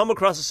 you're going to come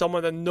across as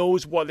someone that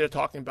knows what they're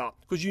talking about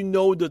because you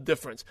know the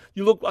difference.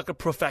 You look like a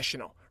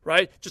professional,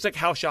 right? Just like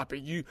house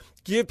shopping. You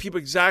give people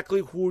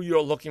exactly who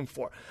you're looking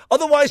for.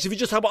 Otherwise, if you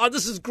just talk about,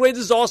 this is great,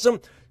 this is awesome,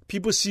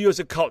 people see you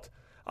as a cult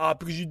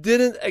because you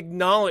didn't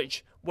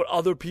acknowledge what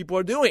other people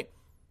are doing.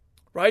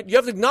 Right? You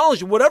have to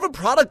acknowledge whatever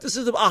product, this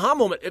is an aha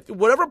moment. If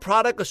whatever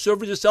product or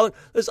service you're selling,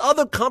 there's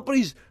other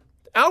companies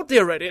out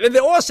there already, and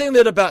they're all saying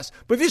they're the best.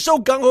 But if you're so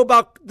gung-ho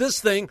about this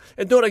thing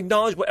and don't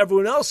acknowledge what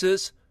everyone else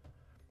is,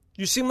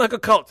 you seem like a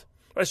cult.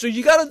 Right? So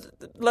you got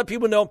to let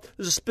people know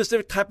there's a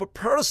specific type of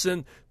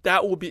person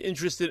that will be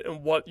interested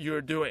in what you're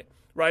doing.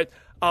 Right?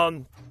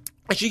 And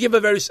she gave a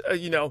very,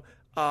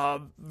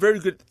 very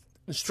good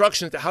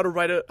instructions to how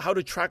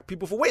to track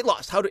people for weight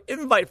loss, how to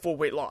invite for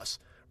weight loss.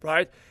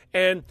 Right?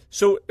 And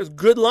so a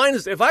good line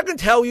is, if I can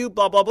tell you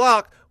blah, blah,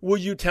 blah, will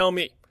you tell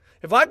me?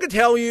 If I can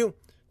tell you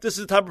this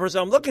is the type of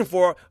person I'm looking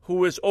for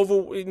who is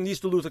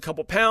needs to lose a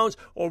couple pounds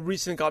or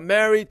recently got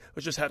married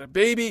or just had a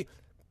baby,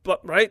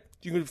 but right?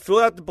 You can fill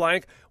out the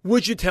blank.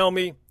 Would you tell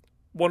me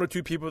one or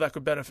two people that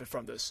could benefit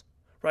from this?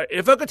 Right?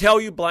 If I could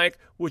tell you blank,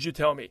 would you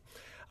tell me?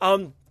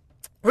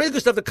 Really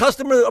good stuff. The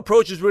customer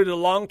approach is really the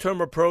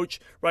long-term approach,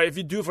 right? If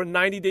you do it for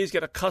 90 days,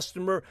 get a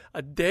customer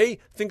a day,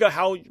 think of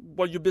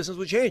what your business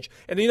would change.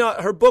 And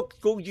her book,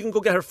 you can go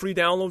get her free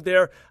download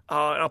there.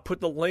 And I'll put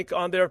the link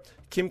on there,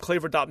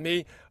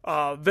 kimklaver.me.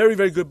 Very,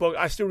 very good book.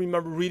 I still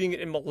remember reading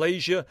it in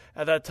Malaysia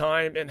at that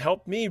time and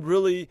helped me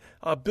really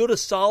build a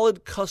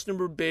solid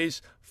customer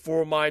base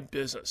for my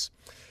business.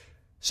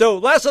 So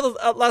last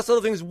other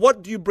thing is,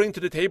 what do you bring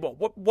to the table?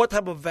 What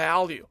type of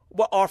value?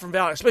 What offering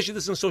value? Especially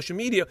this in social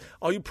media.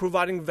 Are you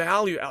providing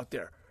value out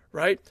there?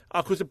 Right?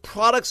 Because the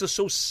products are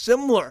so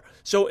similar.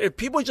 So if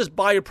people just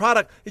buy your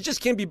product, it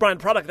just can't be buying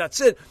the product. That's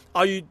it.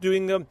 Are you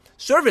doing a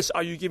service?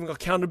 Are you giving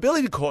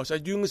accountability course? Are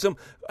you doing some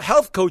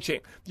health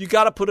coaching? You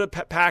got to put a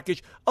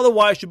package.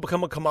 Otherwise, you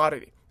become a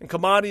commodity. And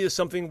commodity is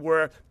something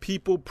where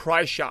people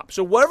price shop.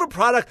 So whatever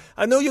product,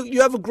 I know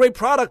you have a great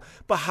product,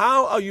 but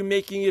how are you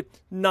making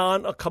it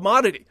a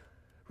commodity?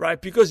 Right?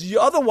 Because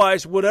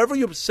otherwise, whatever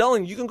you're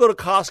selling, you can go to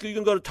Costco, you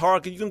can go to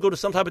Target, you can go to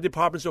some type of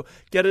department store,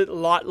 get it a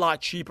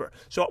lot cheaper.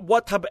 So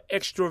what type of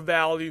extra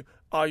value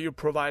are you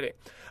providing?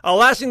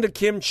 Last thing that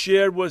Kim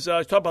shared was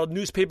talk about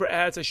newspaper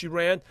ads that she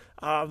ran.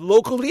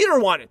 Local leader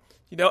wanted,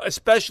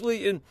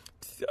 especially in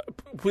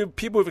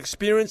people with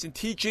experience in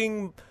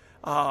teaching,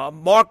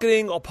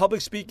 marketing, or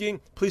public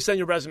speaking. Please send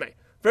your resume.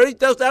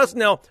 That's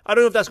now, I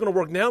don't know if that's going to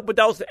work now, but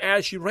that was the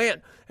ad she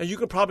ran. And you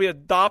can probably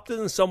adopt it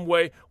in some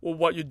way with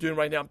what you're doing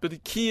right now. But the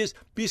key is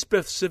be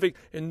specific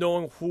in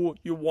knowing who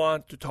you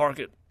want to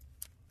target.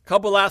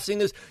 Couple last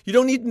things is you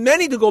don't need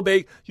many to go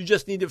big. You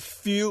just need a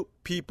few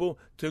people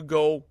to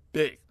go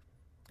big.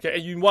 Okay,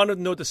 and you want to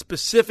know the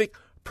specific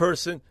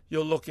person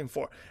you're looking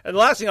for. And the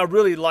last thing I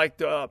really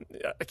liked, I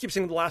keep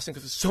saying the last thing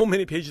because there's so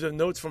many pages of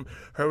notes from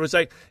her, was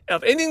like,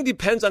 if anything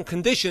depends on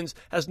conditions,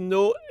 has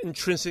no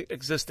intrinsic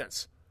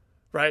existence.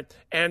 Right?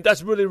 And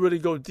that's really, really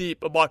go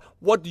deep about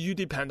what do you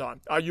depend on.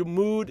 Are your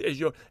mood, is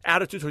your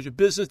attitude towards your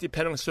business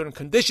depending on certain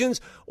conditions,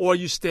 or are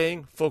you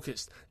staying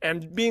focused?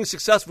 And being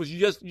successful,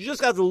 you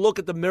just have to look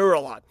at the mirror a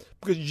lot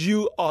because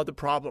you are the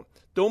problem.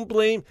 Don't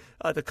blame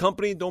the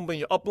company. Don't blame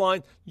your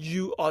upline.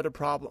 You are the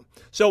problem.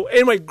 So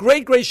anyway,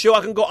 great show.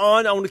 I can go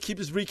on. I want to keep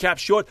this recap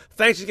short.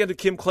 Thanks again to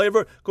Kim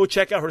Klaver. Go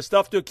check out her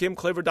stuff too,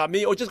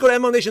 kimklaver.me, or just go to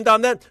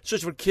MLMNation.net.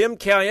 Search for Kim,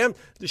 K-I-M.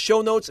 The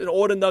show notes and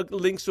all the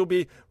links will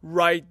be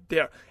right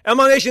there.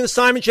 MLMNation is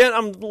Simon Chan.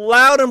 I'm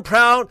loud and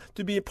proud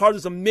to be a part of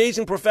this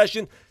amazing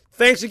profession.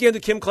 Thanks again to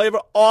Kim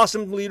Klaver,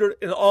 awesome leader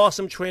and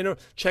awesome trainer.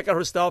 Check out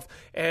her stuff.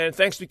 And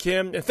thanks to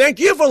Kim. And thank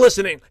you for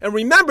listening. And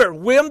remember,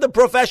 we're in the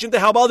profession to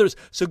help others.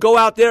 So go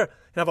out there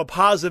and have a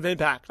positive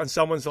impact on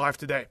someone's life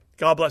today.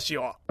 God bless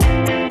you all.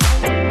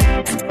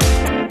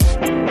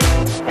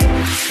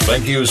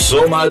 Thank you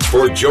so much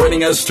for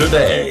joining us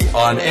today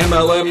on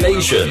MLM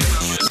Nation.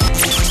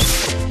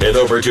 Head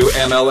over to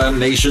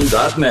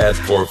MLMNation.net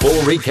for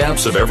full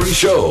recaps of every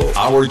show,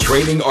 our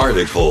training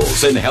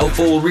articles, and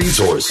helpful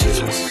resources.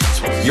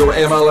 Your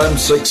MLM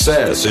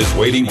success is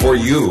waiting for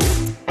you.